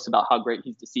God boasts about how great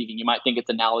he's deceiving. You might think it's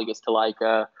analogous to like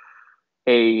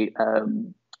a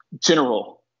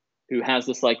general who has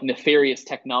this like nefarious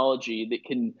technology that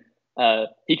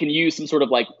he can use some sort of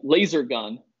like laser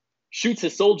gun, shoots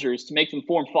his soldiers to make them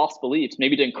form false beliefs,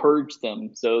 maybe to encourage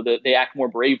them so that they act more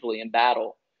bravely in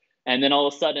battle. And then all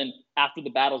of a sudden, after the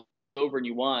battle's over and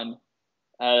you won,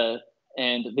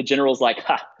 and the general's like,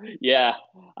 yeah,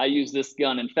 I use this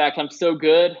gun. In fact, I'm so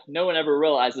good, no one ever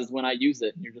realizes when I use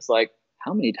it. And you're just like,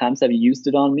 how many times have you used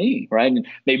it on me, right? And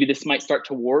maybe this might start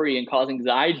to worry and cause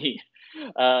anxiety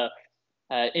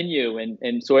in you.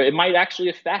 And so it might actually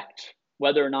affect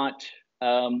whether or not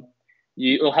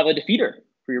you'll have a defeater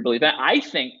for your belief. And I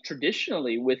think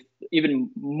traditionally, with even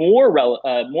more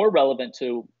relevant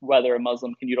to whether a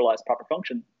Muslim can utilize proper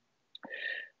function,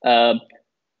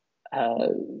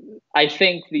 I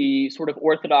think the sort of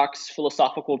orthodox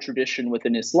philosophical tradition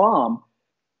within Islam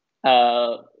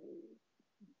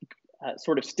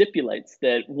sort of stipulates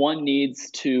that one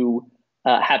needs to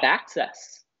have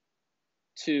access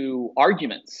to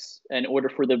arguments in order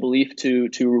for the belief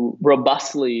to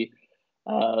robustly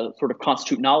sort of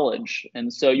constitute knowledge.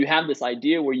 And so you have this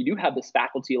idea where you do have this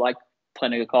faculty, like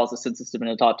Plantinga calls the sensus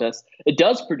divinitatis. It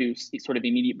does produce sort of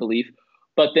immediate belief,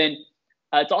 but then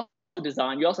it's also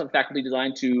designed, you also have a faculty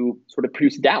designed to sort of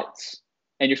produce doubts.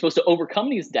 And you're supposed to overcome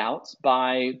these doubts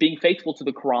by being faithful to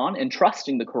the Quran and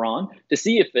trusting the Quran to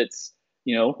see if it's,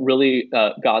 really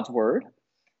God's word.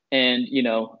 And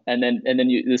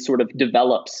this sort of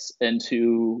develops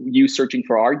into you searching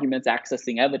for arguments,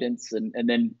 accessing evidence, and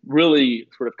then really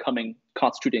sort of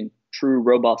constituting true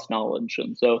robust knowledge.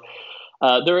 And so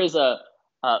there is a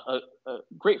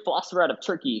great philosopher out of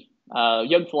Turkey,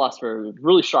 young philosopher,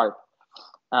 really sharp.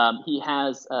 He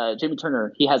has Jamie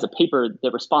Turner. He has a paper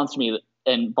that responds to me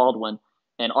and Baldwin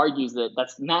and argues that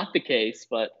that's not the case.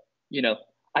 But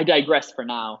I digress for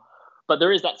now. But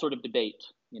there is that sort of debate,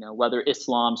 whether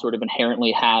Islam sort of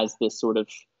inherently has this sort of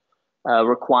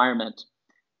requirement.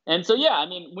 And so, yeah, I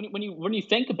mean, when you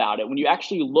think about it, when you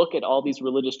actually look at all these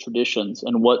religious traditions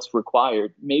and what's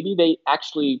required, maybe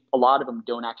a lot of them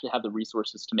don't actually have the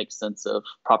resources to make sense of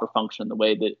proper function the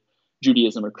way that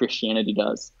Judaism or Christianity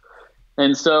does.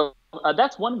 And so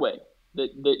that's one way that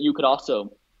you could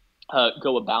also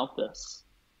go about this.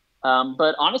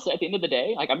 But honestly, at the end of the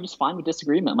day, I'm just fine with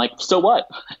disagreement. So what?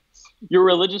 Your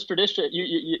religious tradition,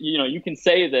 you can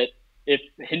say that if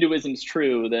Hinduism is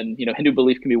true, then Hindu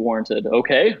belief can be warranted.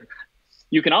 Okay,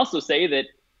 you can also say that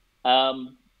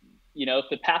if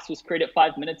the past was created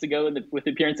 5 minutes ago with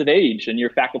the appearance of age, and your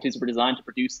faculties were designed to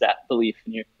produce that belief,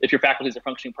 and if your faculties are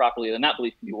functioning properly, then that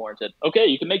belief can be warranted. Okay,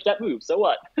 you can make that move. So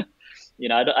what?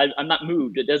 I'm not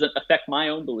moved. It doesn't affect my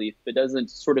own belief. It doesn't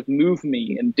sort of move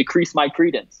me and decrease my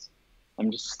credence. I'm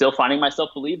just still finding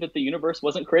myself believe that the universe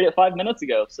wasn't created 5 minutes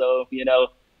ago. So,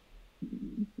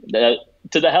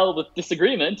 to the hell with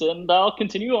disagreement, and I'll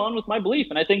continue on with my belief.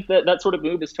 And I think that sort of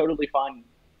move is totally fine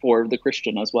for the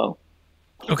Christian as well.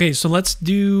 Okay, so let's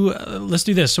do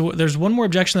this. So there's one more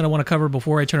objection that I want to cover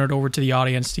before I turn it over to the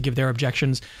audience to give their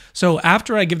objections. So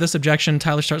after I give this objection,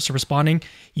 Tyler starts responding.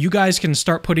 You guys can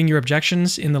start putting your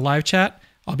objections in the live chat.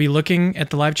 I'll be looking at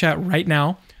the live chat right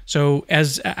now. So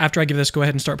after I give this, go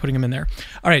ahead and start putting them in there.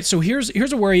 All right, so here's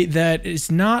a worry that is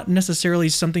not necessarily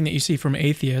something that you see from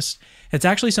atheists. It's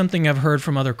actually something I've heard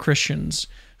from other Christians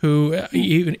who,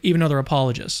 even other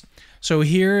apologists. So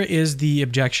here is the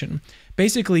objection.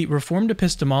 Basically, Reformed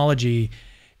epistemology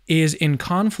is in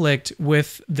conflict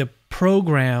with the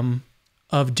program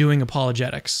of doing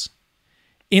apologetics,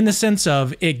 in the sense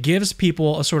of it gives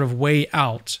people a sort of way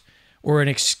out or an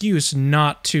excuse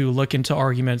not to look into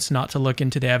arguments, not to look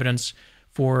into the evidence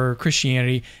for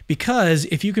Christianity, because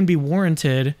if you can be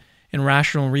warranted and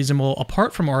rational and reasonable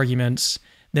apart from arguments,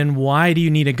 then why do you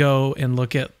need to go and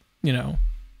look at,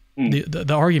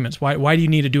 the arguments? Why do you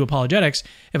need to do apologetics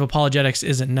if apologetics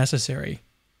isn't necessary?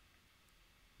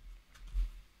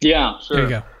 Yeah, sure. There you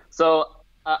go. So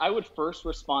I would first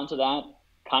respond to that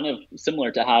kind of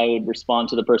similar to how I would respond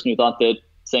to the person who thought that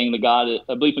saying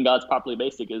a belief in God's properly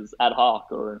basic is ad hoc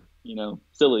or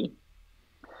silly.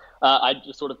 I'd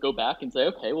just sort of go back and say,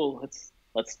 okay, well let's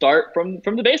start from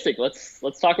the basic.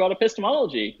 Let's talk about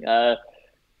epistemology.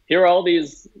 Here are all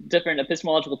these different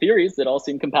epistemological theories that all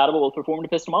seem compatible with Reformed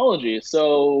epistemology.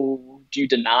 So do you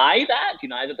deny that? Do you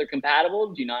deny that they're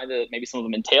compatible? Do you deny that maybe some of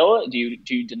them entail it? Do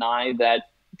you deny that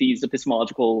these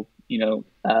epistemological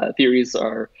theories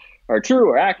are true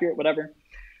or accurate, whatever?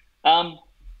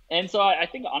 And so I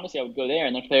think honestly I would go there,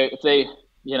 and if they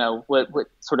would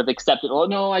sort of accept it. Oh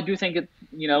no, I do think it.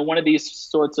 One of these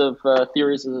sorts of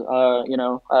theories is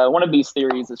one of these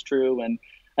theories is true, and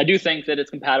I do think that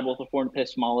it's compatible with Reformed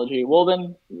epistemology. Well,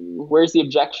 then where's the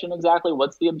objection exactly?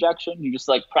 What's the objection? You just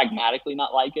pragmatically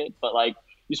not like it, but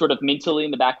you sort of mentally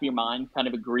in the back of your mind kind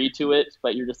of agree to it,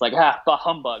 but you're just bah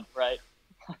humbug, right?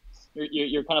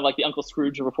 You're kind of like the Uncle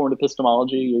Scrooge of Reformed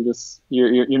epistemology.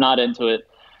 You're not into it.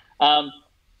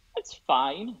 It's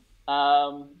fine.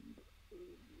 But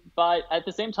at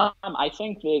the same time, I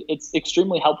think that it's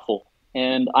extremely helpful.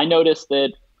 And I noticed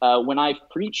that when I've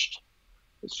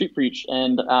street preached,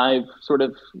 and I've sort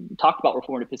of talked about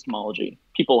Reformed epistemology,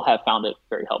 people have found it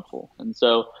very helpful. And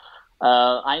so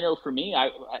I know for me,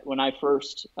 when I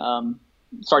first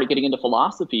started getting into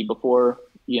philosophy before,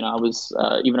 I was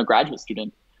even a graduate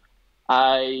student,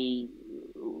 I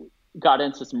got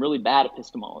into some really bad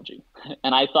epistemology.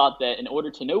 And I thought that in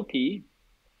order to know P,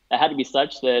 it had to be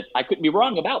such that I couldn't be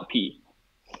wrong about P,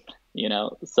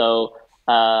 So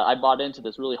I bought into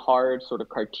this really hard sort of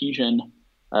Cartesian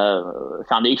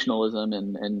foundationalism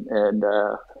and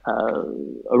a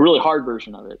really hard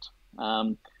version of it,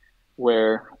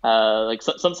 where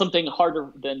something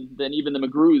harder than even the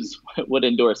McGrews would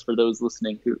endorse for those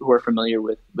listening who are familiar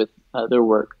with their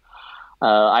work.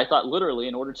 I thought literally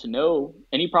in order to know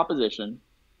any proposition,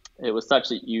 it was such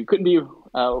that you couldn't be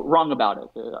wrong about it.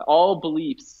 All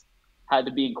beliefs had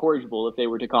to be incorrigible if they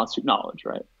were to constitute knowledge,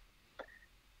 right?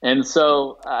 And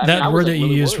so that word that you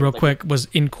used real quick was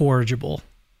incorrigible.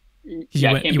 You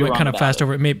went kind of fast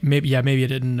over it. Maybe it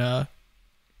didn't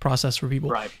process for people.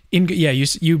 Right.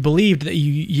 You believed that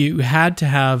you had to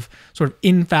have sort of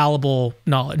infallible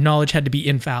knowledge. Knowledge had to be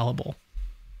infallible.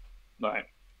 Right.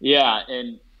 Yeah,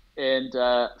 and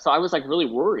so I was like really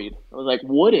worried. I was like,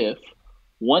 what if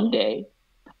one day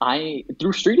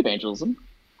through street evangelism,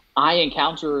 I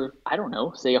encounter, I don't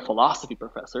know, say a philosophy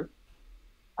professor.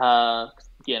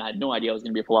 Again, I had no idea I was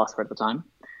going to be a philosopher at the time.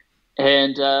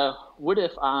 And what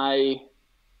if I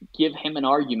give him an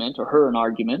argument or her an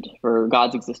argument for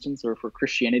God's existence or for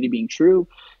Christianity being true,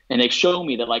 and they show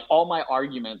me that like all my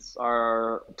arguments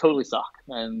are totally suck,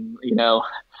 and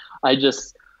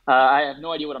I have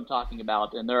no idea what I'm talking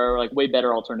about, and there are like way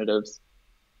better alternatives.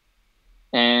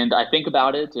 And I think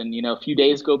about it, and a few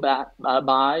days go by,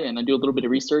 and I do a little bit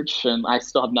of research, and I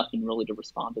still have nothing really to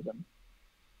respond to them.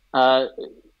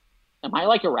 Am I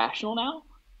like irrational now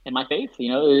in my faith?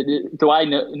 Do I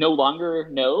no longer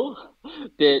know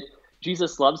that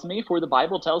Jesus loves me for the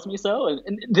Bible tells me so?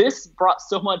 And this brought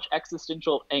so much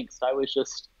existential angst. I was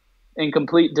just in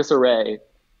complete disarray.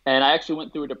 And I actually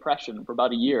went through a depression for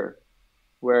about a year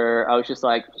where I was just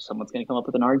like, someone's going to come up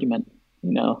with an argument,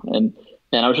 and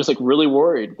I was just like really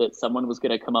worried that someone was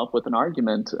going to come up with an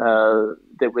argument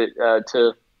that would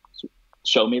to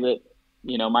show me that,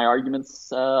 my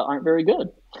arguments aren't very good.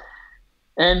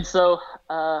 And so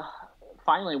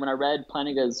finally, when I read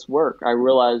Plantinga's work, I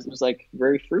realized it was like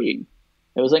very freeing.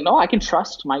 It was like, no, I can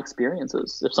trust my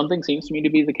experiences. If something seems to me to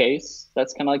be the case,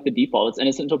 that's kind of like the default. It's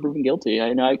innocent until proven guilty.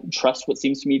 I trust what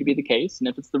seems to me to be the case. And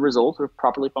if it's the result of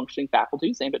properly functioning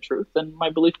faculties aimed at truth, then my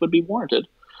belief would be warranted.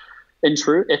 And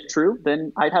if true,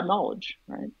 then I'd have knowledge,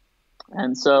 right?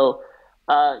 And so,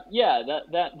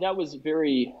 that was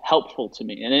very helpful to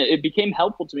me. And it became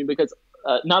helpful to me because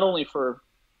not only for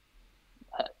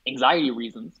anxiety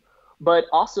reasons, but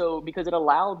also because it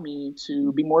allowed me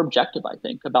to be more objective, I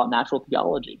think, about natural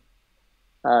theology.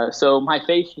 So my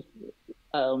faith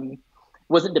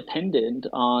wasn't dependent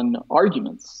on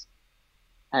arguments,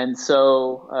 and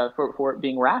so for it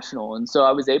being rational. And so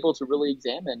I was able to really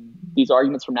examine these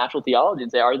arguments from natural theology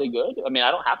and say, are they good? I mean,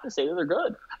 I don't have to say that they're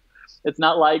good. It's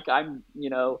not like I'm,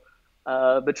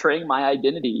 betraying my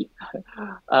identity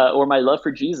or my love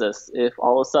for Jesus if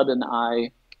all of a sudden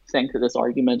I think that this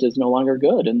argument is no longer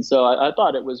good. And so I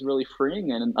thought it was really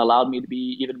freeing and allowed me to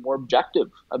be even more objective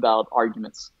about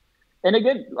arguments. And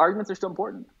again, arguments are still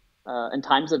important. In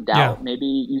times of doubt, maybe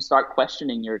you start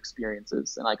questioning your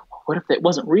experiences and like, what if it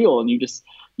wasn't real? And you just,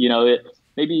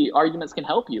 maybe arguments can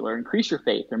help you or increase your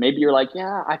faith. Or maybe you're like,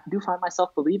 yeah, I do find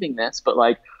myself believing this, but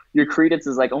like your credence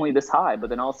is like only this high. But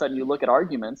then all of a sudden you look at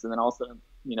arguments and then all of a sudden,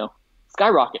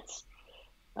 skyrockets.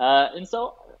 And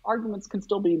so arguments can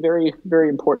still be very, very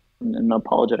important in an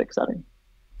apologetic setting.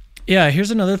 Yeah,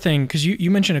 here's another thing, because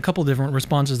you mentioned a couple different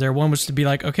responses there. One was to be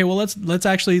like, okay, well, let's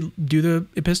actually do the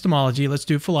epistemology. Let's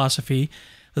do philosophy.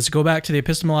 Let's go back to the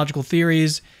epistemological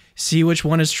theories, see which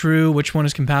one is true, which one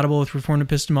is compatible with Reformed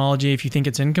epistemology. If you think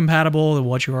it's incompatible, then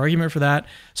what's your argument for that?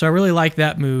 So I really like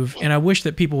that move, and I wish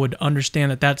that people would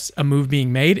understand that that's a move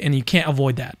being made, and you can't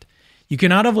avoid that. You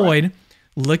cannot avoid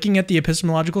looking at the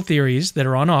epistemological theories that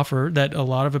are on offer that a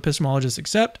lot of epistemologists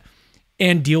accept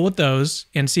and deal with those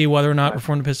and see whether or not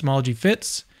Reformed epistemology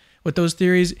fits with those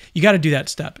theories. You got to do that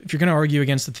step. If you're going to argue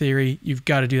against the theory, you've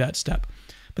got to do that step.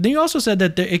 But then you also said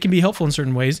that it can be helpful in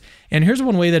certain ways. And here's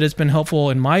one way that it's been helpful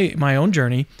in my own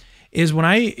journey is when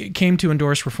I came to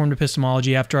endorse Reformed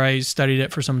epistemology after I studied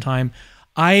it for some time,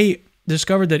 I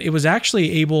discovered that it was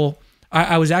actually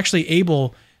I was actually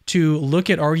able to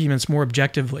look at arguments more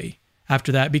objectively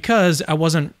after that, because I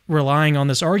wasn't relying on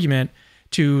this argument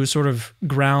to sort of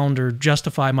ground or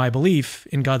justify my belief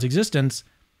in God's existence.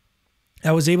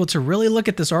 I was able to really look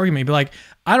at this argument and be like,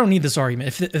 I don't need this argument.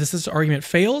 If this argument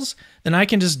fails, then I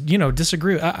can just,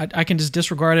 disagree. I can just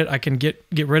disregard it. I can get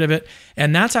rid of it.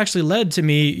 And that's actually led to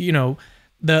me,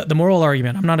 the moral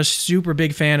argument. I'm not a super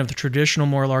big fan of the traditional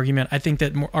moral argument. I think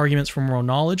that arguments for moral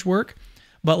knowledge work.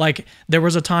 But like there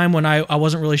was a time when I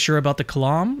wasn't really sure about the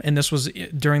Kalam, and this was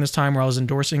during this time where I was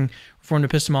endorsing Reformed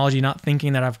epistemology, not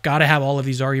thinking that I've got to have all of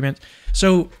these arguments.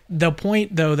 So the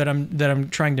point though that I'm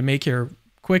trying to make here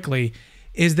quickly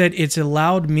is that it's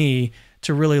allowed me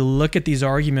to really look at these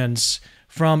arguments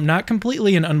from not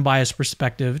completely an unbiased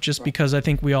perspective, just because I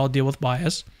think we all deal with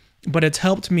bias, but it's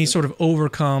helped me sort of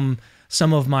overcome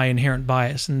some of my inherent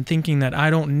bias and thinking that I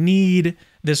don't need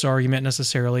this argument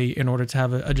necessarily in order to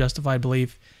have a justified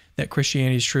belief that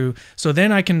Christianity is true. So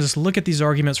then I can just look at these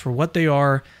arguments for what they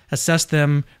are, assess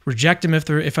them, reject them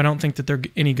if I don't think that they're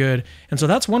any good. And so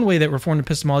that's one way that Reformed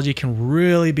epistemology can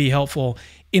really be helpful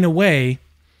in a way,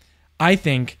 I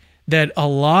think, that a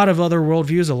lot of other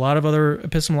worldviews, a lot of other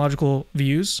epistemological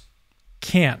views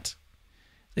can't.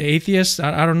 The atheists,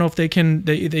 I don't know if they can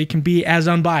be as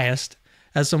unbiased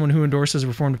as someone who endorses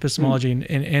Reformed epistemology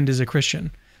and is a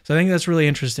Christian. So I think that's really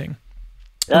interesting.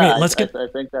 Yeah, okay, I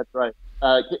think that's right.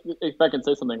 If I can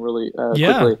say something really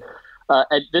quickly,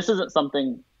 and this isn't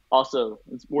something also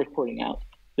it's worth pointing out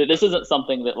that this isn't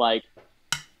something that like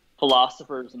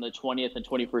philosophers in the 20th and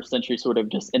 21st century sort of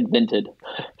just invented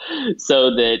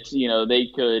so that they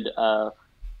could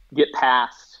get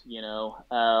past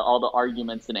all the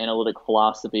arguments in analytic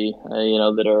philosophy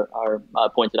that are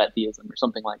pointed at theism or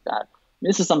something like that.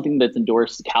 This is something that's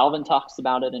endorsed. Calvin talks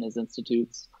about it in his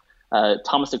Institutes.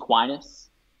 Thomas Aquinas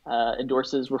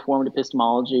endorses Reformed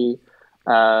epistemology.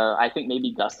 I think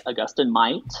maybe Augustine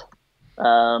might.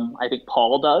 I think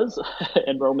Paul does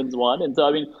in Romans 1. And so,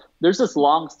 I mean, there's this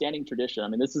long-standing tradition. I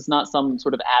mean, this is not some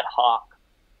sort of ad hoc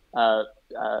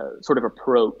sort of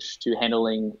approach to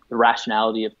handling the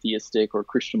rationality of theistic or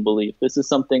Christian belief. This is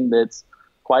something that's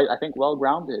quite, I think,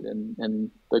 well-grounded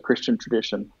in the Christian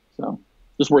tradition. So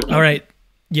just worth noting. All right.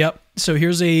 Yep. So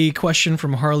here's a question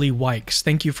from Harley Wykes.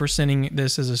 Thank you for sending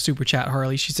this as a super chat,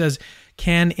 Harley. She says,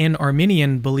 can an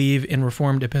Arminian believe in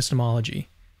Reformed epistemology?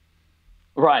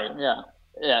 Right. Yeah.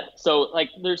 Yeah. So like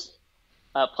there's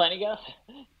Plantinga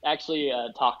actually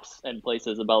talks in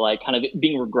places about like kind of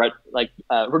being regretting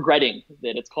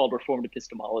that it's called Reformed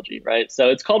epistemology. Right. So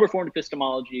it's called Reformed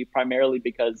epistemology primarily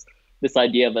because this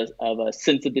idea of a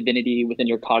sense of divinity within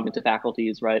your cognitive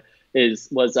faculties, right, was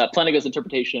Plantinga's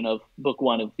interpretation of Book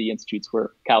 1 of the Institutes, where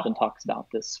Calvin talks about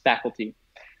this faculty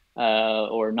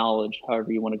or knowledge,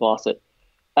 however you want to gloss it.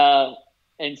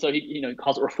 And so he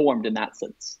calls it reformed in that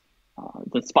sense.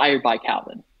 It's inspired by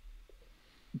Calvin.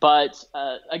 But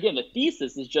again, the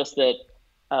thesis is just that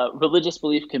religious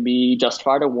belief can be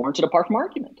justified or warranted apart from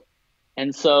argument.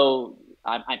 And so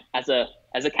I'm as a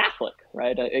Catholic,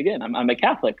 right? Again, I'm a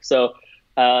Catholic, so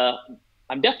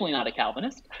I'm definitely not a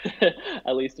Calvinist,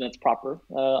 at least in its proper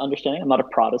understanding. I'm not a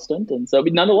Protestant, and so,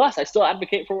 but nonetheless, I still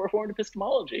advocate for Reformed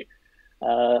epistemology.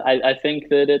 I think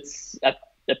that it's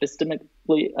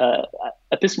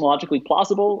epistemologically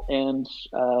plausible, and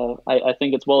I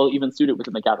think it's well even suited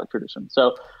within the Catholic tradition.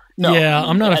 So, no, yeah,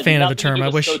 I'm not a fan of the term. I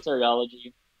wish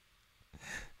soteriology.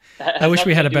 I wish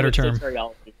we had a better term.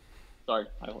 Soteriology. Sorry,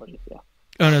 I apologize. Yeah.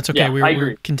 Oh, no, it's okay. Yeah,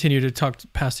 we continue to talk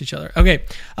past each other. Okay,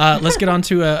 let's get on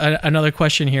to another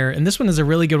question here. And this one is a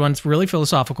really good one. It's really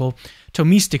philosophical.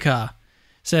 Tomistica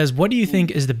says, what do you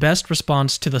think is the best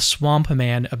response to the swamp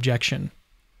man objection?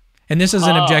 And this is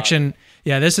an objection.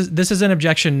 Yeah, this is an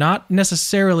objection not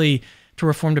necessarily to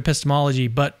Reformed epistemology,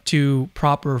 but to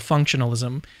proper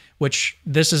functionalism, which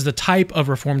this is the type of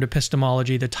Reformed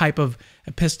epistemology, the type of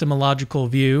epistemological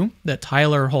view that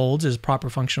Tyler holds is proper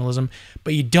functionalism,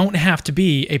 but you don't have to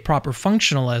be a proper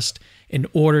functionalist in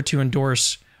order to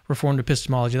endorse Reformed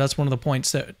epistemology. That's one of the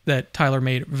points that Tyler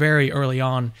made very early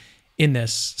on in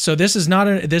this. So this is not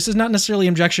necessarily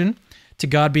an objection to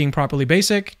God being properly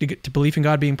basic, to belief in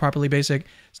God being properly basic.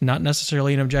 It's not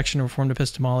necessarily an objection to Reformed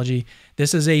epistemology.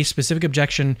 This is a specific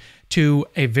objection to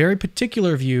a very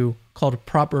particular view called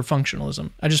proper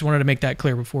functionalism. I just wanted to make that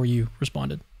clear before you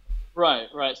responded. Right.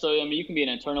 So, I mean, you can be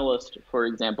an internalist, for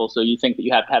example. So you think that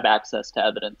you have to have access to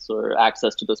evidence or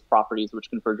access to those properties which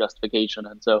confer justification.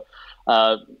 And so,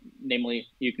 namely,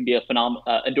 you can be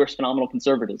endorse phenomenal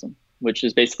conservatism, which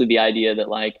is basically the idea that,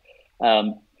 like,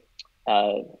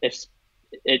 if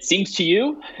it seems to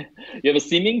you, you have a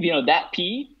seeming, that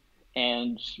P,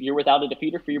 and you're without a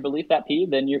defeater for your belief that P,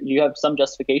 then you have some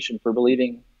justification for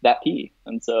believing that P.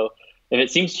 And so if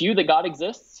it seems to you that God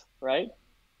exists, right,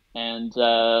 and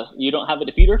you don't have a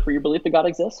defeater for your belief that God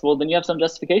exists, well, then you have some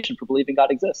justification for believing God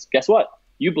exists. Guess what?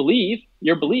 Your belief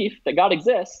that God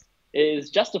exists is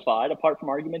justified apart from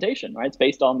argumentation, right? It's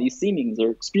based on these seemings or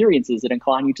experiences that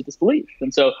incline you to this belief.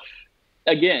 And so,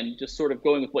 again, just sort of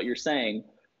going with what you're saying,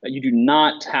 you do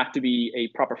not have to be a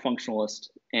proper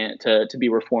functionalist and to be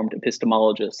Reformed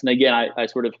epistemologist. And again, I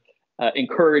sort of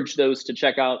encourage those to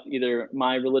check out either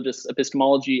my Religious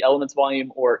Epistemology Elements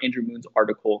volume or Andrew Moon's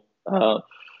article,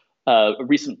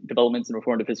 Recent Developments in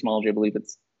Reformed Epistemology, I believe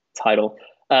it's title,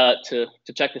 to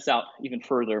check this out even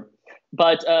further.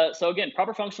 But so again,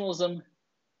 proper functionalism,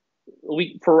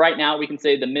 for right now, we can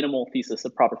say the minimal thesis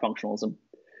of proper functionalism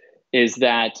is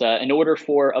that in order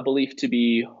for a belief to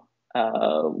be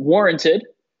warranted,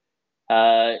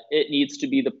 it needs to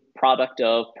be the product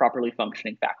of properly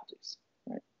functioning faculties.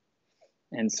 Right?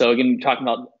 And so again, talking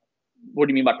about what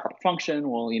do you mean by proper function?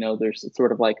 Well, there's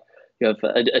sort of like you have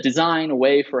a design, a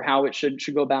way for how it should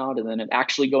go about, and then it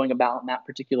actually going about in that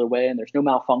particular way, and there's no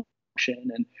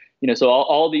malfunction. And so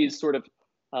all these sort of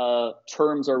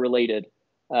terms are related.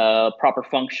 Proper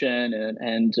function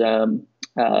and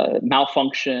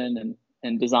malfunction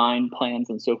and design plans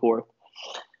and so forth.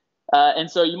 And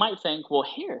so you might think, well,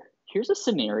 here's a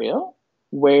scenario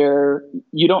where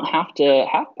you don't have to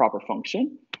have proper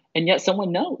function, and yet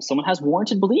someone knows, someone has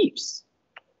warranted beliefs.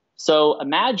 So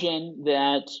imagine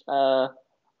that,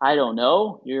 I don't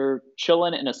know, you're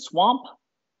chilling in a swamp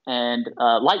and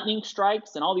lightning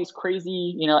strikes and all these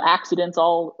crazy, accidents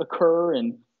all occur.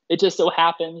 And it just so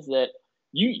happens that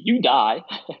you die,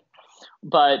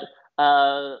 but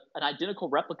an identical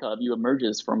replica of you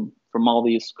emerges from all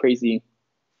these crazy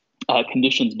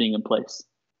conditions being in place.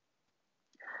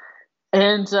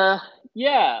 And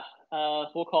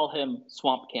we'll call him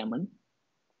Swamp Cameron.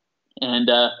 And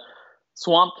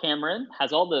Swamp Cameron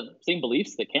has all the same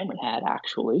beliefs that Cameron had,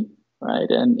 actually, right?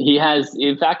 And he has,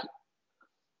 in fact,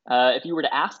 if you were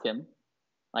to ask him,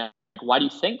 like, why do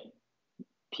you think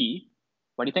P?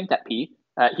 Why do you think that P?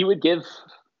 He would give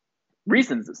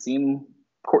reasons that seem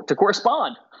to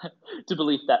correspond to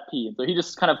belief that P. And so he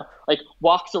just kind of like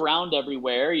walks around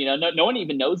everywhere. No one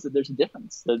even knows that there's a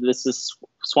difference. That this is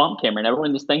Swamp Cameron.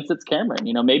 Everyone just thinks it's Cameron.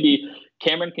 Maybe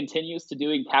Cameron continues to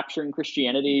doing Capturing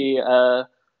Christianity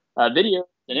videos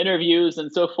and interviews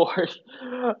and so forth.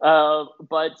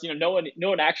 But no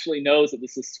one actually knows that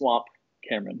this is Swamp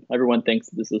Cameron. Everyone thinks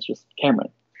that this is just Cameron.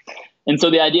 And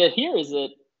so the idea here is that,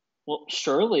 well,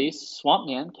 surely Swamp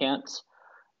Man can't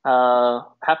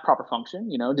have proper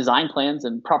function. Design plans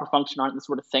and proper function aren't the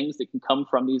sort of things that can come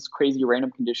from these crazy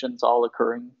random conditions all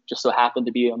occurring, just so happen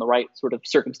to be on the right sort of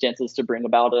circumstances to bring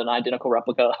about an identical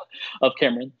replica of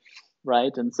Cameron,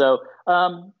 right? And so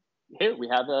here we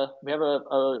have a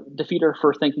defeater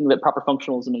for thinking that proper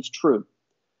functionalism is true.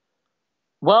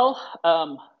 Well,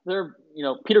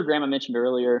 Peter Graham I mentioned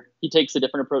earlier, he takes a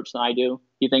different approach than I do.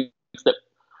 He thinks that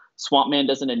Swamp Man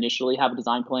doesn't initially have a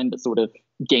design plan, but sort of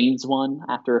gains one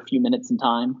after a few minutes in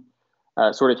time,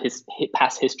 sort of his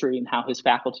past history and how his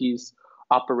faculties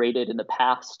operated in the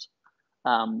past.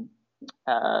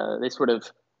 They sort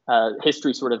of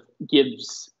history sort of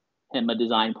gives him a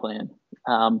design plan.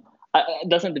 It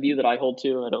doesn't the view that I hold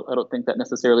to. I don't think that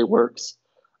necessarily works.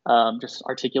 Just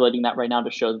articulating that right now to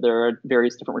show that there are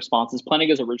various different responses.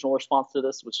 Plantinga's original response to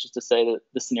this was just to say that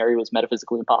the scenario was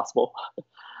metaphysically impossible.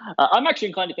 I'm actually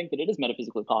inclined to think that it is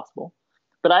metaphysically possible,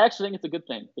 but I actually think it's a good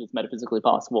thing that it's metaphysically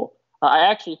possible. I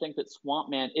actually think that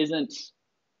Swamp Man isn't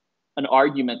an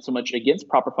argument so much against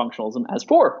proper functionalism as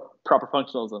for proper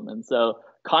functionalism. And so,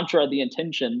 contra the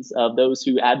intentions of those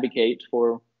who advocate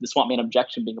for the Swamp Man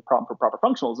objection being a problem for proper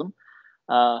functionalism,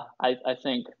 I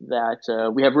think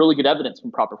that we have really good evidence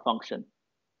from proper function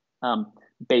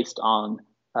based on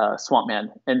Swamp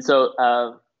Man. And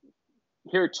so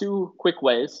here are two quick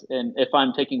ways, and if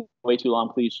I'm taking way too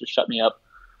long, please just shut me up.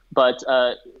 But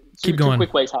two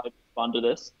quick ways how to respond to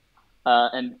this.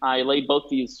 And I laid both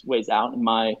these ways out in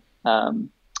my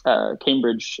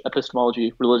Cambridge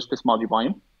Epistemology, Religious Epistemology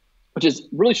volume, which is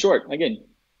really short. Again,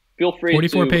 feel free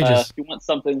 44 pages. If you want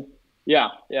something. Yeah.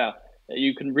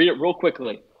 You can read it real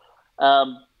quickly.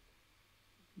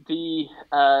 The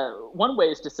one way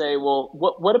is to say, well,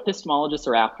 what epistemologists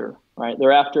are after, right?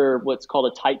 They're after what's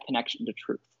called a tight connection to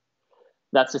truth.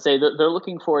 That's to say that they're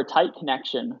looking for a tight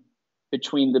connection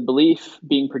between the belief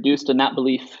being produced and that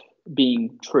belief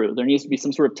being true. There needs to be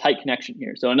some sort of tight connection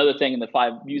here. So another thing in the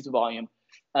 5 views volume,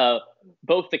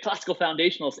 both the classical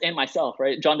foundationalists and myself,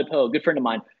 right, John DePoe, a good friend of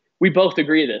mine, we both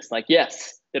agree this. Like,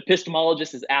 yes, the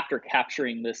epistemologist is after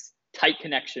capturing this tight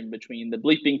connection between the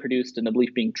belief being produced and the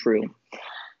belief being true.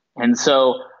 And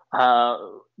so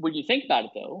when you think about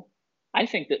it, though, I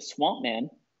think that Swamp Man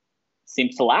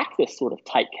seems to lack this sort of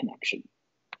tight connection.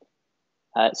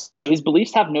 His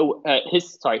beliefs have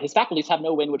his faculties have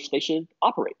no way in which they should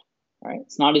operate. Right?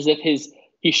 It's not as if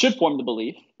he should form the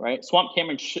belief. Right? It's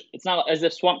not as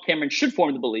if Swamp Cameron should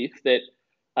form the belief that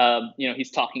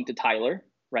he's talking to Tyler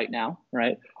right now,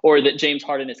 right? Or that James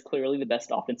Harden is clearly the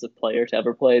best offensive player to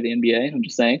ever play the NBA. I'm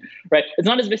just saying, right? It's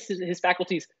not as if his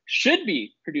faculties should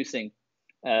be producing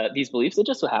these beliefs. It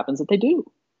just so happens that they do.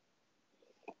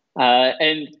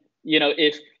 And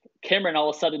if Cameron all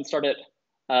of a sudden started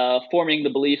forming the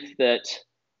belief that,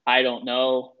 I don't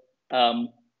know,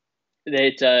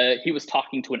 that he was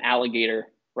talking to an alligator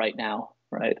right now,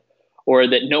 right? Or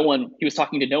that he was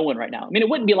talking to no one right now. I mean, it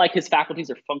wouldn't be like his faculties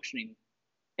are functioning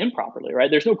improperly,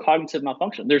 right? There's no cognitive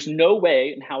malfunction. There's no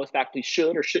way in how his faculty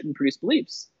should or shouldn't produce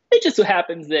beliefs. It just so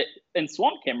happens that in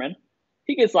Swamp Cameron,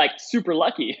 he gets like super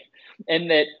lucky, and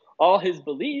that all his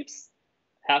beliefs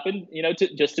happen,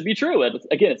 to be true. And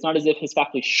again, it's not as if his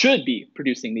faculty should be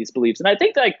producing these beliefs. And I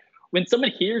think like when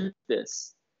someone hears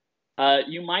this,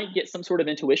 you might get some sort of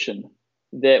intuition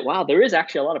that, wow, there is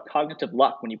actually a lot of cognitive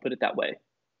luck when you put it that way.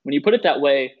 when you put it that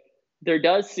way, there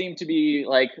does seem to be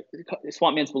like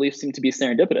Swamp Man's beliefs seem to be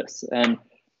serendipitous. And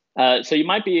so you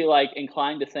might be like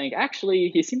inclined to think, actually,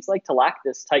 he seems like to lack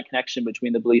this tight connection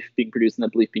between the belief being produced and the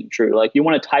belief being true. Like you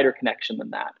want a tighter connection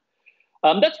than that.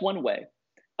 That's one way.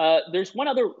 There's one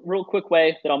other real quick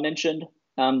way that I'll mention.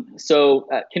 So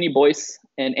Kenny Boyce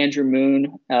and Andrew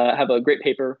Moon have a great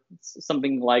paper. It's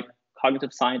something like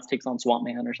Cognitive Science Takes on Swamp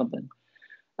Man or something.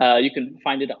 You can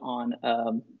find it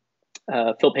on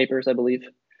Phil Papers, I believe.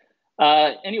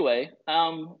 Anyway,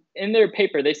 in their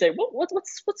paper, they say,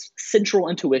 what's central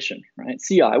intuition, right?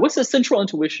 CI. What's the central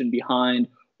intuition behind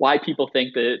why people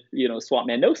think that, Swamp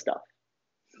Man knows stuff?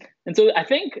 And so I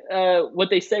think what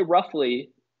they say roughly,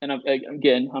 and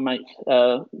again, I might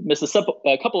miss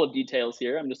a couple of details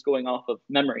here. I'm just going off of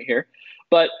memory here.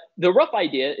 But the rough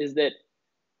idea is that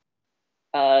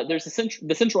there's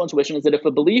the central intuition is that if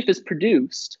a belief is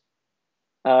produced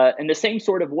in the same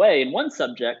sort of way in one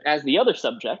subject as the other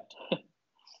subject,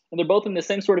 and they're both in the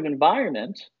same sort of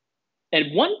environment,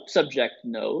 and one subject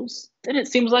knows, then it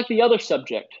seems like the other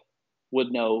subject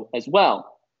would know as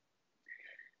well.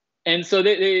 And so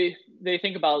they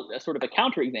think about a sort of a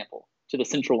counterexample to the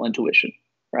central intuition,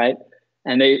 right?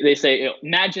 And they say,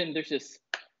 imagine there's this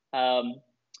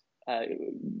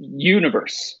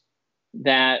universe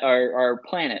that our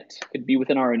planet could be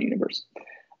within our own universe.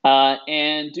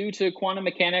 And due to quantum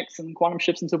mechanics and quantum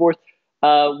shifts and so forth,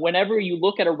 whenever you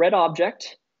look at a red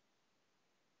object,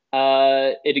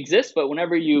 it exists, but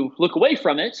whenever you look away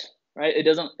from it, right,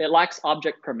 it lacks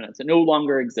object permanence. It no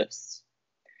longer exists.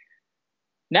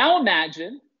 Now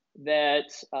imagine that,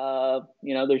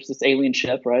 there's this alien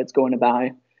ship, right? It's going by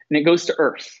and it goes to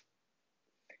Earth.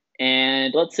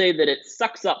 And let's say that it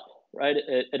sucks up, right?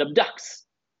 It abducts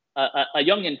a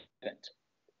young infant.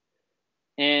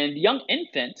 And young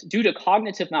infant, due to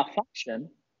cognitive malfunction,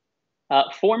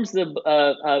 forms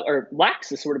or lacks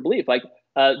this sort of belief. Like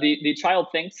the child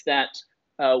thinks that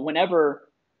whenever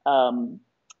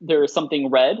there is something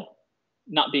red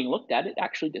not being looked at, it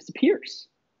actually disappears.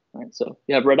 Right? So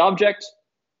you have red object.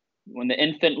 When the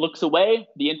infant looks away,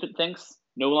 the infant thinks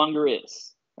no longer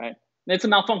is. Right? And it's a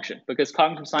malfunction because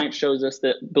cognitive science shows us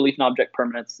that belief in object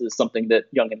permanence is something that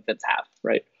young infants have.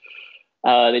 Right?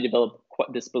 They develop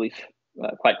this belief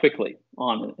quite quickly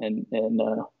on in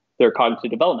their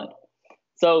cognitive development.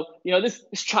 So, this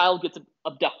child gets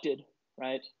abducted,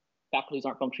 right? Faculties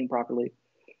aren't functioning properly.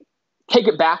 Take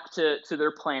it back to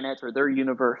their planet or their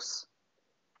universe.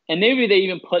 And maybe they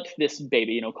even put this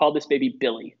baby, call this baby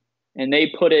Billy. And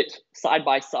they put it side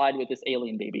by side with this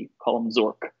alien baby, call him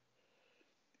Zork.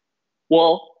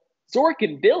 Well, Zork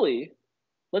and Billy,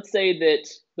 let's say that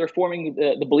they're forming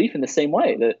the belief in the same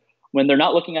way, that when they're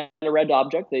not looking at a red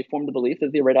object, they form the belief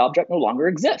that the red object no longer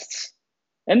exists.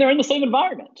 And they're in the same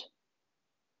environment.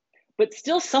 But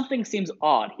still something seems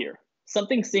odd here.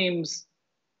 Something seems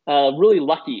really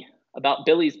lucky about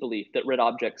Billy's belief that red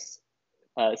objects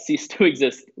cease to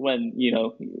exist when,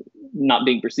 not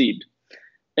being perceived.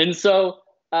 And so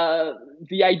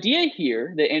the idea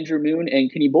here that Andrew Moon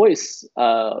and Kenny Boyce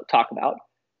talk about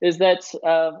is that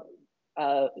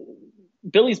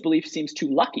Billy's belief seems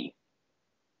too lucky.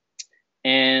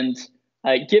 And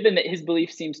given that his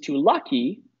belief seems too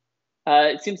lucky,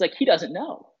 it seems like he doesn't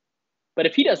know. But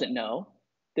if he doesn't know,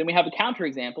 then we have a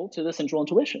counterexample to the central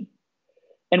intuition.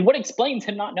 And what explains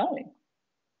him not knowing?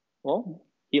 Well,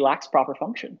 he lacks proper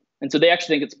function. And so they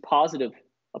actually think it's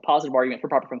a positive argument for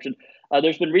proper function.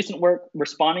 There's been recent work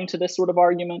responding to this sort of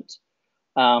argument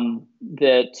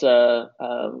that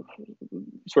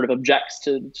sort of objects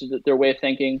to their way of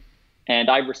thinking. And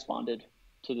I've responded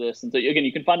to this. And so again,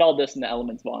 you can find all this in the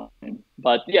Elements volume.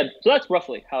 But yeah, so that's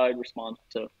roughly how I'd respond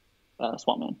to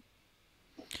Swamp Man.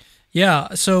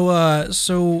 Yeah.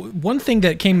 So one thing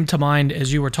that came to mind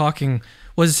as you were talking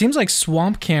was it seems like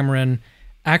Swamp Cameron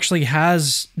actually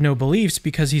has no beliefs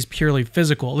because he's purely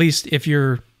physical, at least if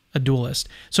you're a dualist.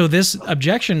 So this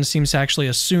objection seems to actually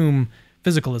assume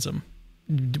physicalism.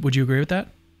 Would you agree with that?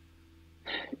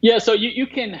 Yeah. So you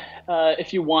can,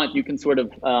 if you want, you can sort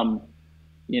of,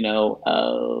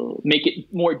 make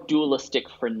it more dualistic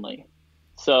friendly.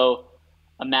 So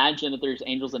imagine that there's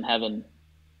angels in heaven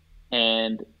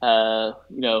and,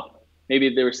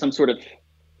 maybe there was some sort of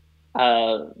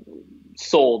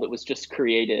soul that was just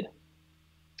created.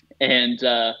 And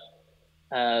the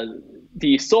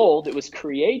soul that was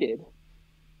created,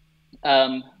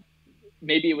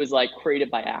 maybe it was like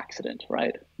created by accident,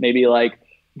 right? Maybe like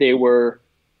they were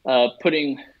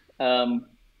putting,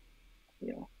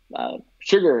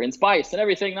 sugar and spice and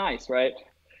everything nice, right?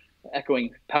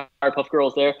 Echoing Powerpuff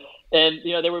Girls there. And,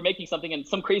 they were making something and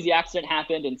some crazy accident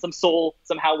happened and some soul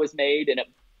somehow was made and it,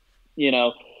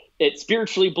 it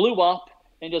spiritually blew up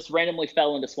and just randomly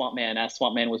fell into Swamp Man as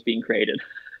Swamp Man was being created.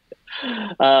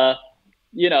 So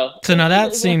now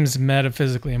that seems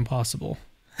metaphysically impossible.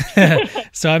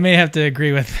 So I may have to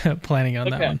agree with planning on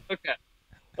that one.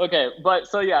 Okay. But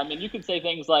so, yeah, I mean, you could say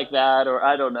things like that, or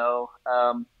I don't know,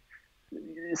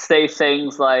 say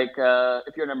things like,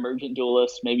 if you're an emergent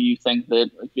dualist, maybe you think that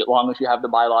as long as you have the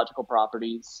biological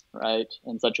properties, right,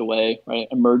 in such a way, right,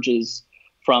 emerges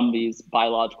from these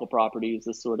biological properties,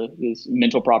 these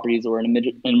mental properties, or an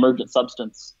emergent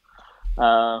substance.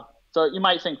 So you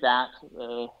might think that,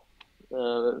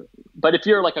 but if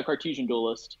you're like a Cartesian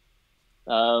dualist,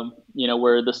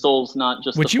 where the soul's not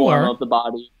just which the form of the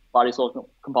body soul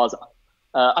composite.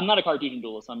 I'm not a Cartesian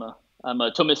dualist. I'm a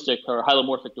Thomistic or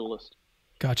hylomorphic dualist.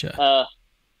 Gotcha.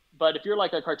 But if you're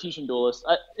like a Cartesian dualist,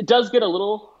 it does get a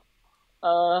little,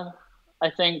 I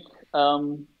think,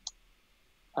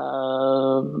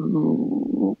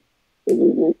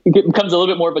 it becomes a little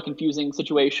bit more of a confusing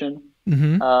situation.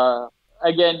 Mm-hmm.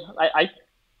 Again,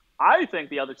 I think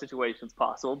the other situation's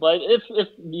possible, but if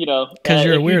because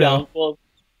you're a weirdo.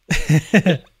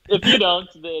 If you don't,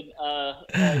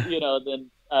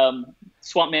 then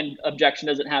Swamp Man objection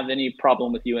doesn't have any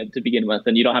problem with you to begin with,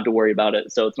 and you don't have to worry about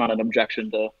it. So it's not an objection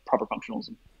to proper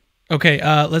functionalism. Okay,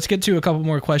 let's get to a couple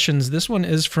more questions. This one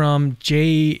is from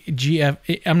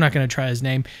JGF. I'm not going to try his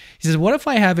name. He says, what if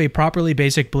I have a properly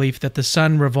basic belief that the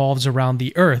sun revolves around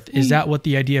the earth? Is that what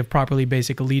the idea of properly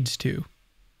basic leads to?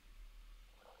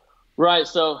 Right.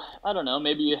 So I don't know.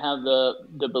 Maybe you have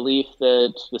the belief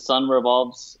that the sun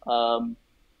revolves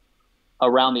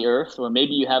around the earth, or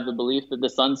maybe you have the belief that the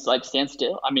sun's like stands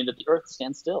still. I mean, that the earth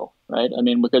stands still, right? I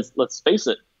mean, because let's face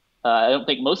it, I don't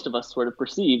think most of us sort of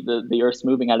perceive the earth's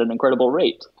moving at an incredible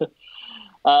rate.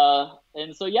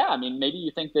 And so, yeah, I mean, maybe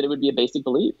you think that it would be a basic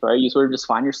belief, right? You sort of just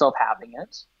find yourself having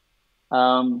it.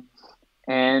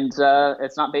 And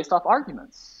it's not based off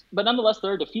arguments, but nonetheless,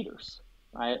 there are defeaters.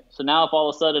 Right. So now, if all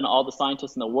of a sudden all the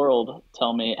scientists in the world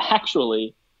tell me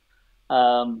actually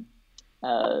the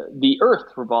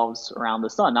Earth revolves around the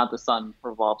sun, not the sun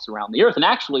revolves around the Earth, and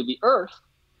actually the Earth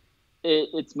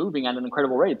it's moving at an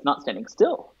incredible rate. It's not standing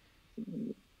still,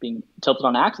 being tilted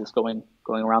on axis, going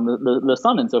around the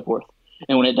sun and so forth.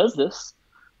 And when it does this,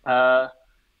 in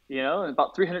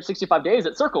about 365 days,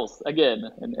 it circles again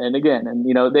and again. And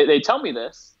they tell me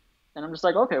this. And I'm just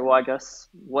like, okay, well, I guess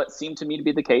what seemed to me to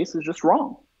be the case is just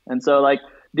wrong. And so, like,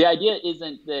 the idea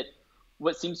isn't that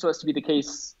what seems to us to be the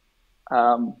case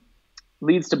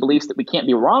leads to beliefs that we can't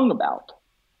be wrong about.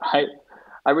 I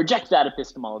reject that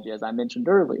epistemology, as I mentioned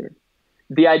earlier.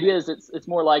 The idea is it's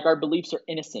more like our beliefs are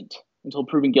innocent until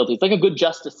proven guilty. It's like a good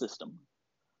justice system.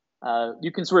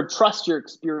 You can sort of trust your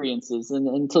experiences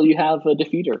until you have a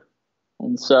defeater.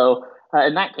 And so,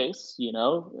 in that case,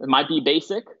 it might be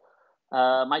basic.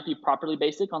 Might be properly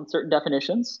basic on certain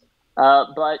definitions,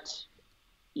 but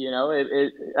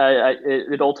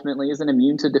it ultimately isn't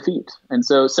immune to defeat. And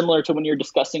so, similar to when you're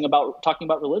talking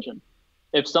about religion,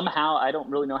 if somehow, I don't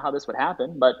really know how this would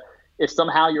happen, but if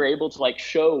somehow you're able to like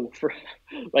show for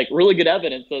like really good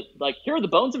evidence that like here are the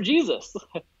bones of Jesus,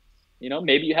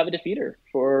 maybe you have a defeater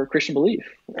for Christian belief,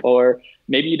 or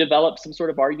maybe you develop some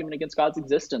sort of argument against God's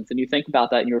existence, and you think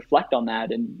about that and you reflect on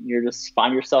that, and you just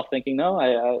find yourself thinking,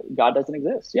 no, God doesn't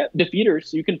exist. Yeah,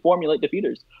 defeaters, you can formulate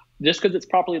defeaters. Just because it's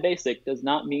properly basic does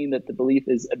not mean that the belief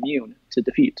is immune to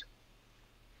defeat.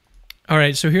 All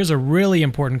right, so here's a really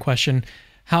important question.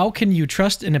 How can you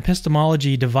trust an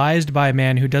epistemology devised by a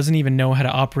man who doesn't even know how to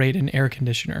operate an air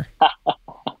conditioner?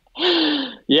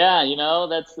 Yeah,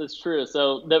 that's true.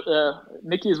 So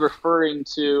Mickey is referring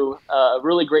to a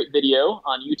really great video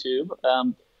on YouTube.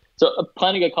 So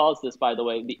Plantinga calls this, by the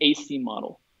way, the AC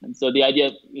model. And so the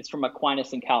idea is from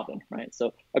Aquinas and Calvin, right?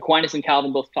 So Aquinas and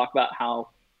Calvin both talk about how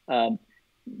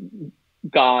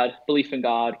belief in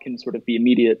God can sort of be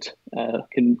immediate,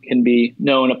 can be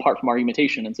known apart from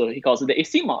argumentation. And so he calls it the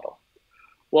AC model.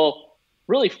 Well,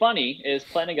 really funny is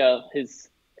Plantinga, his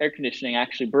air conditioning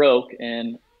actually broke,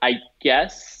 and I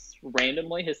guess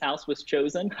randomly his house was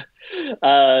chosen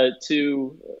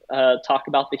to talk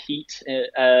about the heat in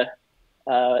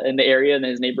the area in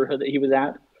his neighborhood that he was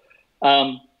at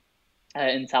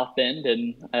in South Bend,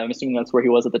 and I'm assuming that's where he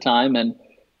was at the time. And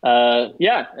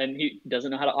and he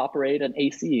doesn't know how to operate an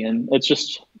AC, and it's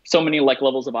just so many like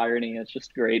levels of irony. It's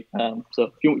just great. So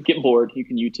if you get bored, you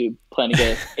can YouTube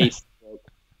Plantinga AC.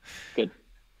 Good.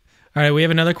 All right, we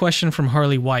have another question from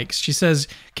Harley Wykes. She says,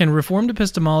 can Reformed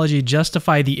epistemology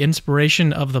justify the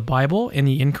inspiration of the Bible and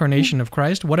the incarnation of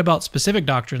Christ? What about specific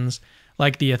doctrines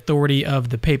like the authority of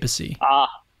the papacy?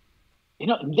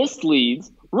 This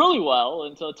leads really well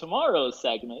into tomorrow's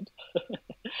segment.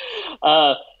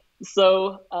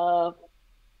 So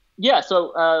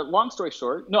long story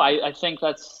short, no, I think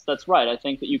that's right. I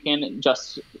think that you can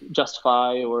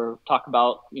justify or talk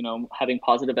about, having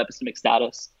positive epistemic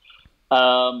status,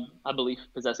 I believe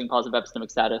possessing positive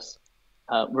epistemic status,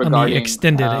 regarding On the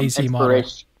extended AC model.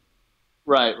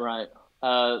 Right.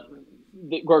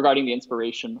 Regarding the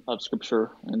inspiration of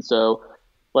Scripture. And so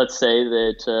let's say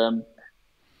that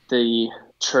the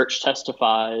church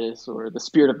testifies, or the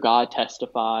Spirit of God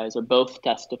testifies, or both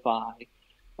testify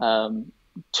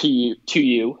to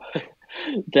you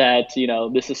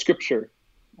that this is Scripture,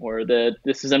 or that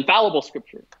this is infallible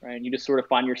Scripture, right? And you just sort of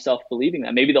find yourself believing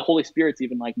that. Maybe the Holy Spirit's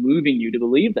even like moving you to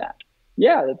believe that.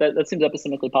 Yeah, that seems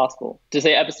epistemically possible. To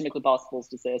say epistemically possible is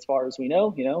to say, as far as we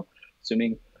know,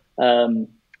 assuming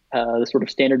the sort of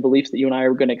standard beliefs that you and I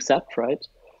are going to accept, right?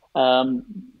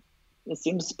 It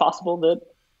seems possible that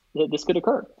this could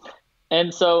occur.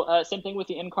 And so same thing with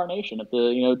the incarnation. If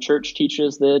the church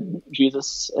teaches that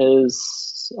Jesus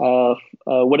is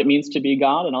what it means to be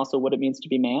God and also what it means to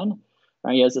be man.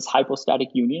 Right? He has this hypostatic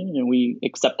union, and we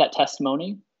accept that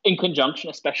testimony in conjunction,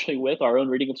 especially with our own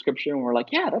reading of Scripture. And we're like,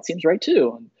 yeah, that seems right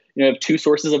too. And you have two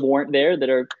sources of warrant there that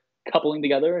are coupling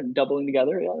together and doubling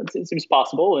together. Yeah, it seems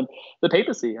possible. And the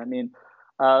papacy,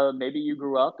 maybe you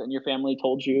grew up and your family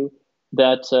told you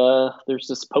that there's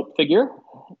this Pope figure,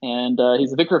 and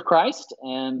he's the vicar of Christ,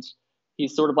 and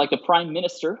he's sort of like the prime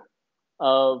minister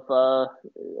of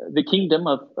the kingdom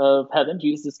of heaven,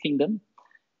 Jesus' kingdom,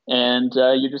 and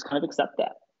you just kind of accept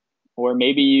that. Or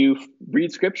maybe you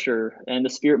read Scripture and the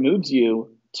Spirit moves you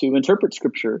to interpret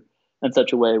Scripture in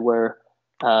such a way where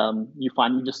you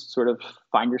just sort of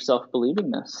find yourself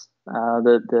believing this,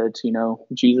 that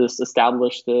Jesus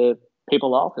established the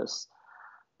papal office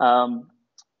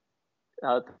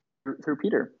through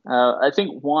Peter. I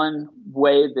think one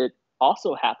way that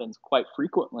also happens quite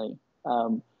frequently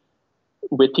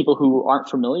with people who aren't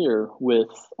familiar with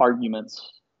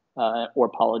arguments or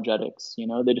apologetics,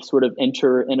 they just sort of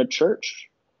enter in a church.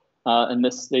 And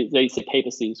they say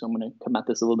papacy, so I'm going to come at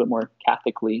this a little bit more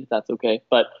Catholically, if that's okay.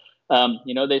 But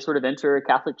they sort of enter a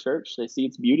Catholic church, they see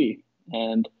its beauty,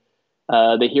 and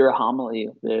they hear a homily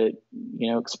that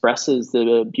expresses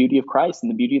the beauty of Christ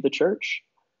and the beauty of the church.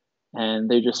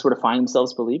 And they just sort of find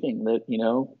themselves believing that,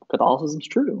 Catholicism's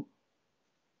true.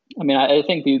 I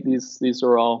think these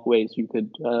are all ways you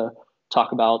could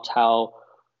talk about how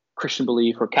Christian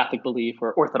belief or Catholic belief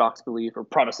or Orthodox belief or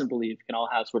Protestant belief can all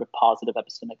have sort of positive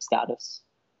epistemic status,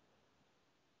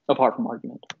 apart from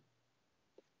argument.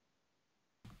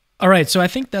 All right, so I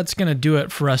think that's going to do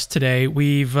it for us today.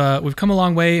 We've come a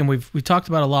long way, and we've talked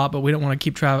about a lot, but we don't want to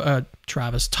keep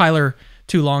Tyler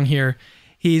too long here.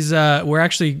 We're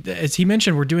actually, as he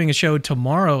mentioned, we're doing a show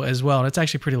tomorrow as well, and it's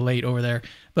actually pretty late over there.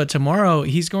 But tomorrow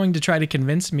he's going to try to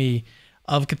convince me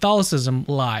of Catholicism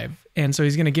live, and so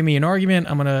he's going to give me an argument.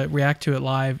 I'm going to react to it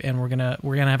live, and we're gonna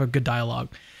have a good dialogue.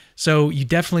 So you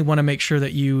definitely want to make sure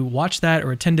that you watch that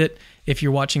or attend it. If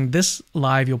you're watching this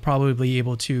live, you'll probably be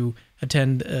able to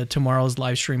attend tomorrow's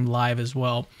live stream live as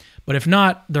well. But if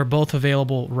not, they're both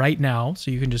available right now,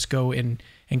 so you can just go and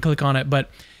click on it. But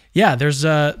yeah, there's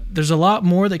a lot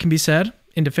more that can be said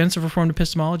in defense of Reformed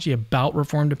epistemology, about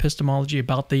Reformed epistemology,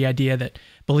 about the idea that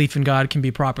belief in God can be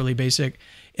properly basic.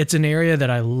 It's an area that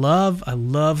I love. I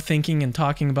love thinking and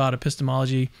talking about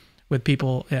epistemology with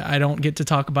people. I don't get to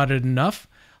talk about it enough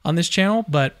on this channel,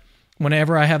 but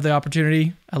whenever I have the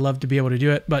opportunity, I love to be able to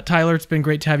do it. But Tyler, it's been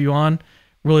great to have you on.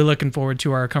 Really looking forward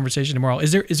to our conversation tomorrow.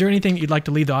 Is there anything you'd like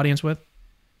to leave the audience with?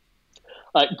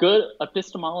 Good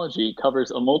epistemology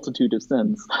covers a multitude of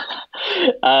sins.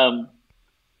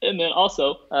 And then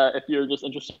also, if you're just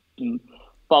interested in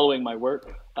following my work,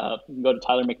 you can go to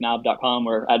tylermcnabb.com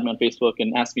or add me on Facebook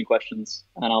and ask me questions,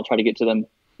 and I'll try to get to them.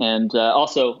 And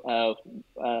also,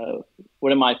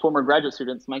 one of my former graduate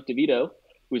students, Mike DeVito,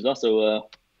 who's also a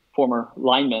former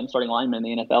starting lineman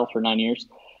in the NFL for 9 years,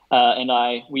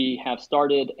 we have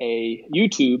started a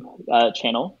YouTube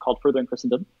channel called Furthering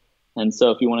Christendom. And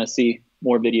so if you want to see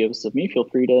more videos of me, feel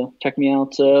free to check me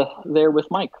out there with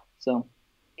Mike. So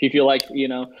if you feel like,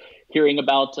 hearing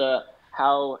about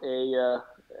how a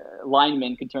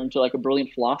lineman could turn to like a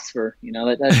brilliant philosopher,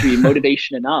 that should be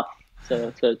motivation enough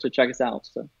to check us out.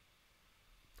 So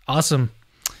awesome.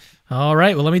 All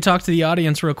right. Well, let me talk to the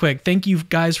audience real quick. Thank you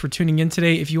guys for tuning in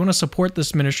today. If you want to support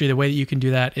this ministry, the way that you can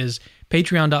do that is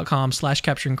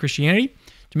patreon.com/capturingchristianity,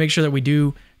 to make sure that we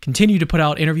do continue to put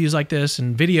out interviews like this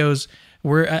and videos.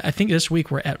 I think this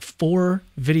week we're at 4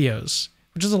 videos,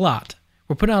 which is a lot.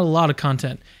 We're putting out a lot of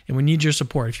content, and we need your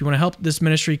support. If you want to help this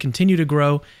ministry continue to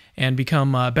grow and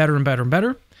become better and better and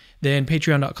better, then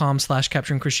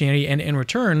patreon.com/capturingchristianity. And in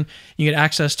return, you get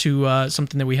access to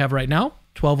something that we have right now,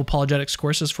 12 apologetics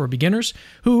courses for beginners,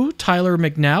 who Tyler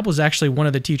McNabb was actually one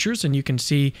of the teachers. And you can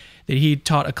see that he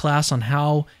taught a class on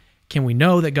how can we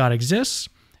know that God exists.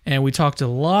 And we talked a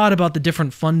lot about the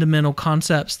different fundamental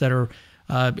concepts that are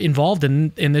involved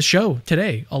in this show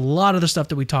today. A lot of the stuff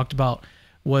that we talked about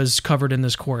was covered in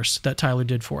this course that Tyler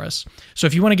did for us. So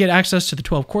if you want to get access to the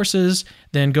 12 courses,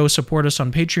 then go support us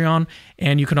on Patreon.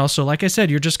 And you can also, like I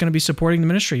said, you're just going to be supporting the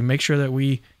ministry. Make sure that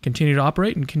we continue to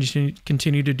operate and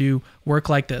continue to do work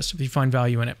like this if you find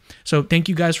value in it. So thank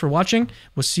you guys for watching.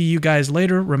 We'll see you guys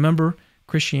later. Remember,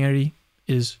 Christianity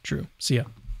is true. See ya.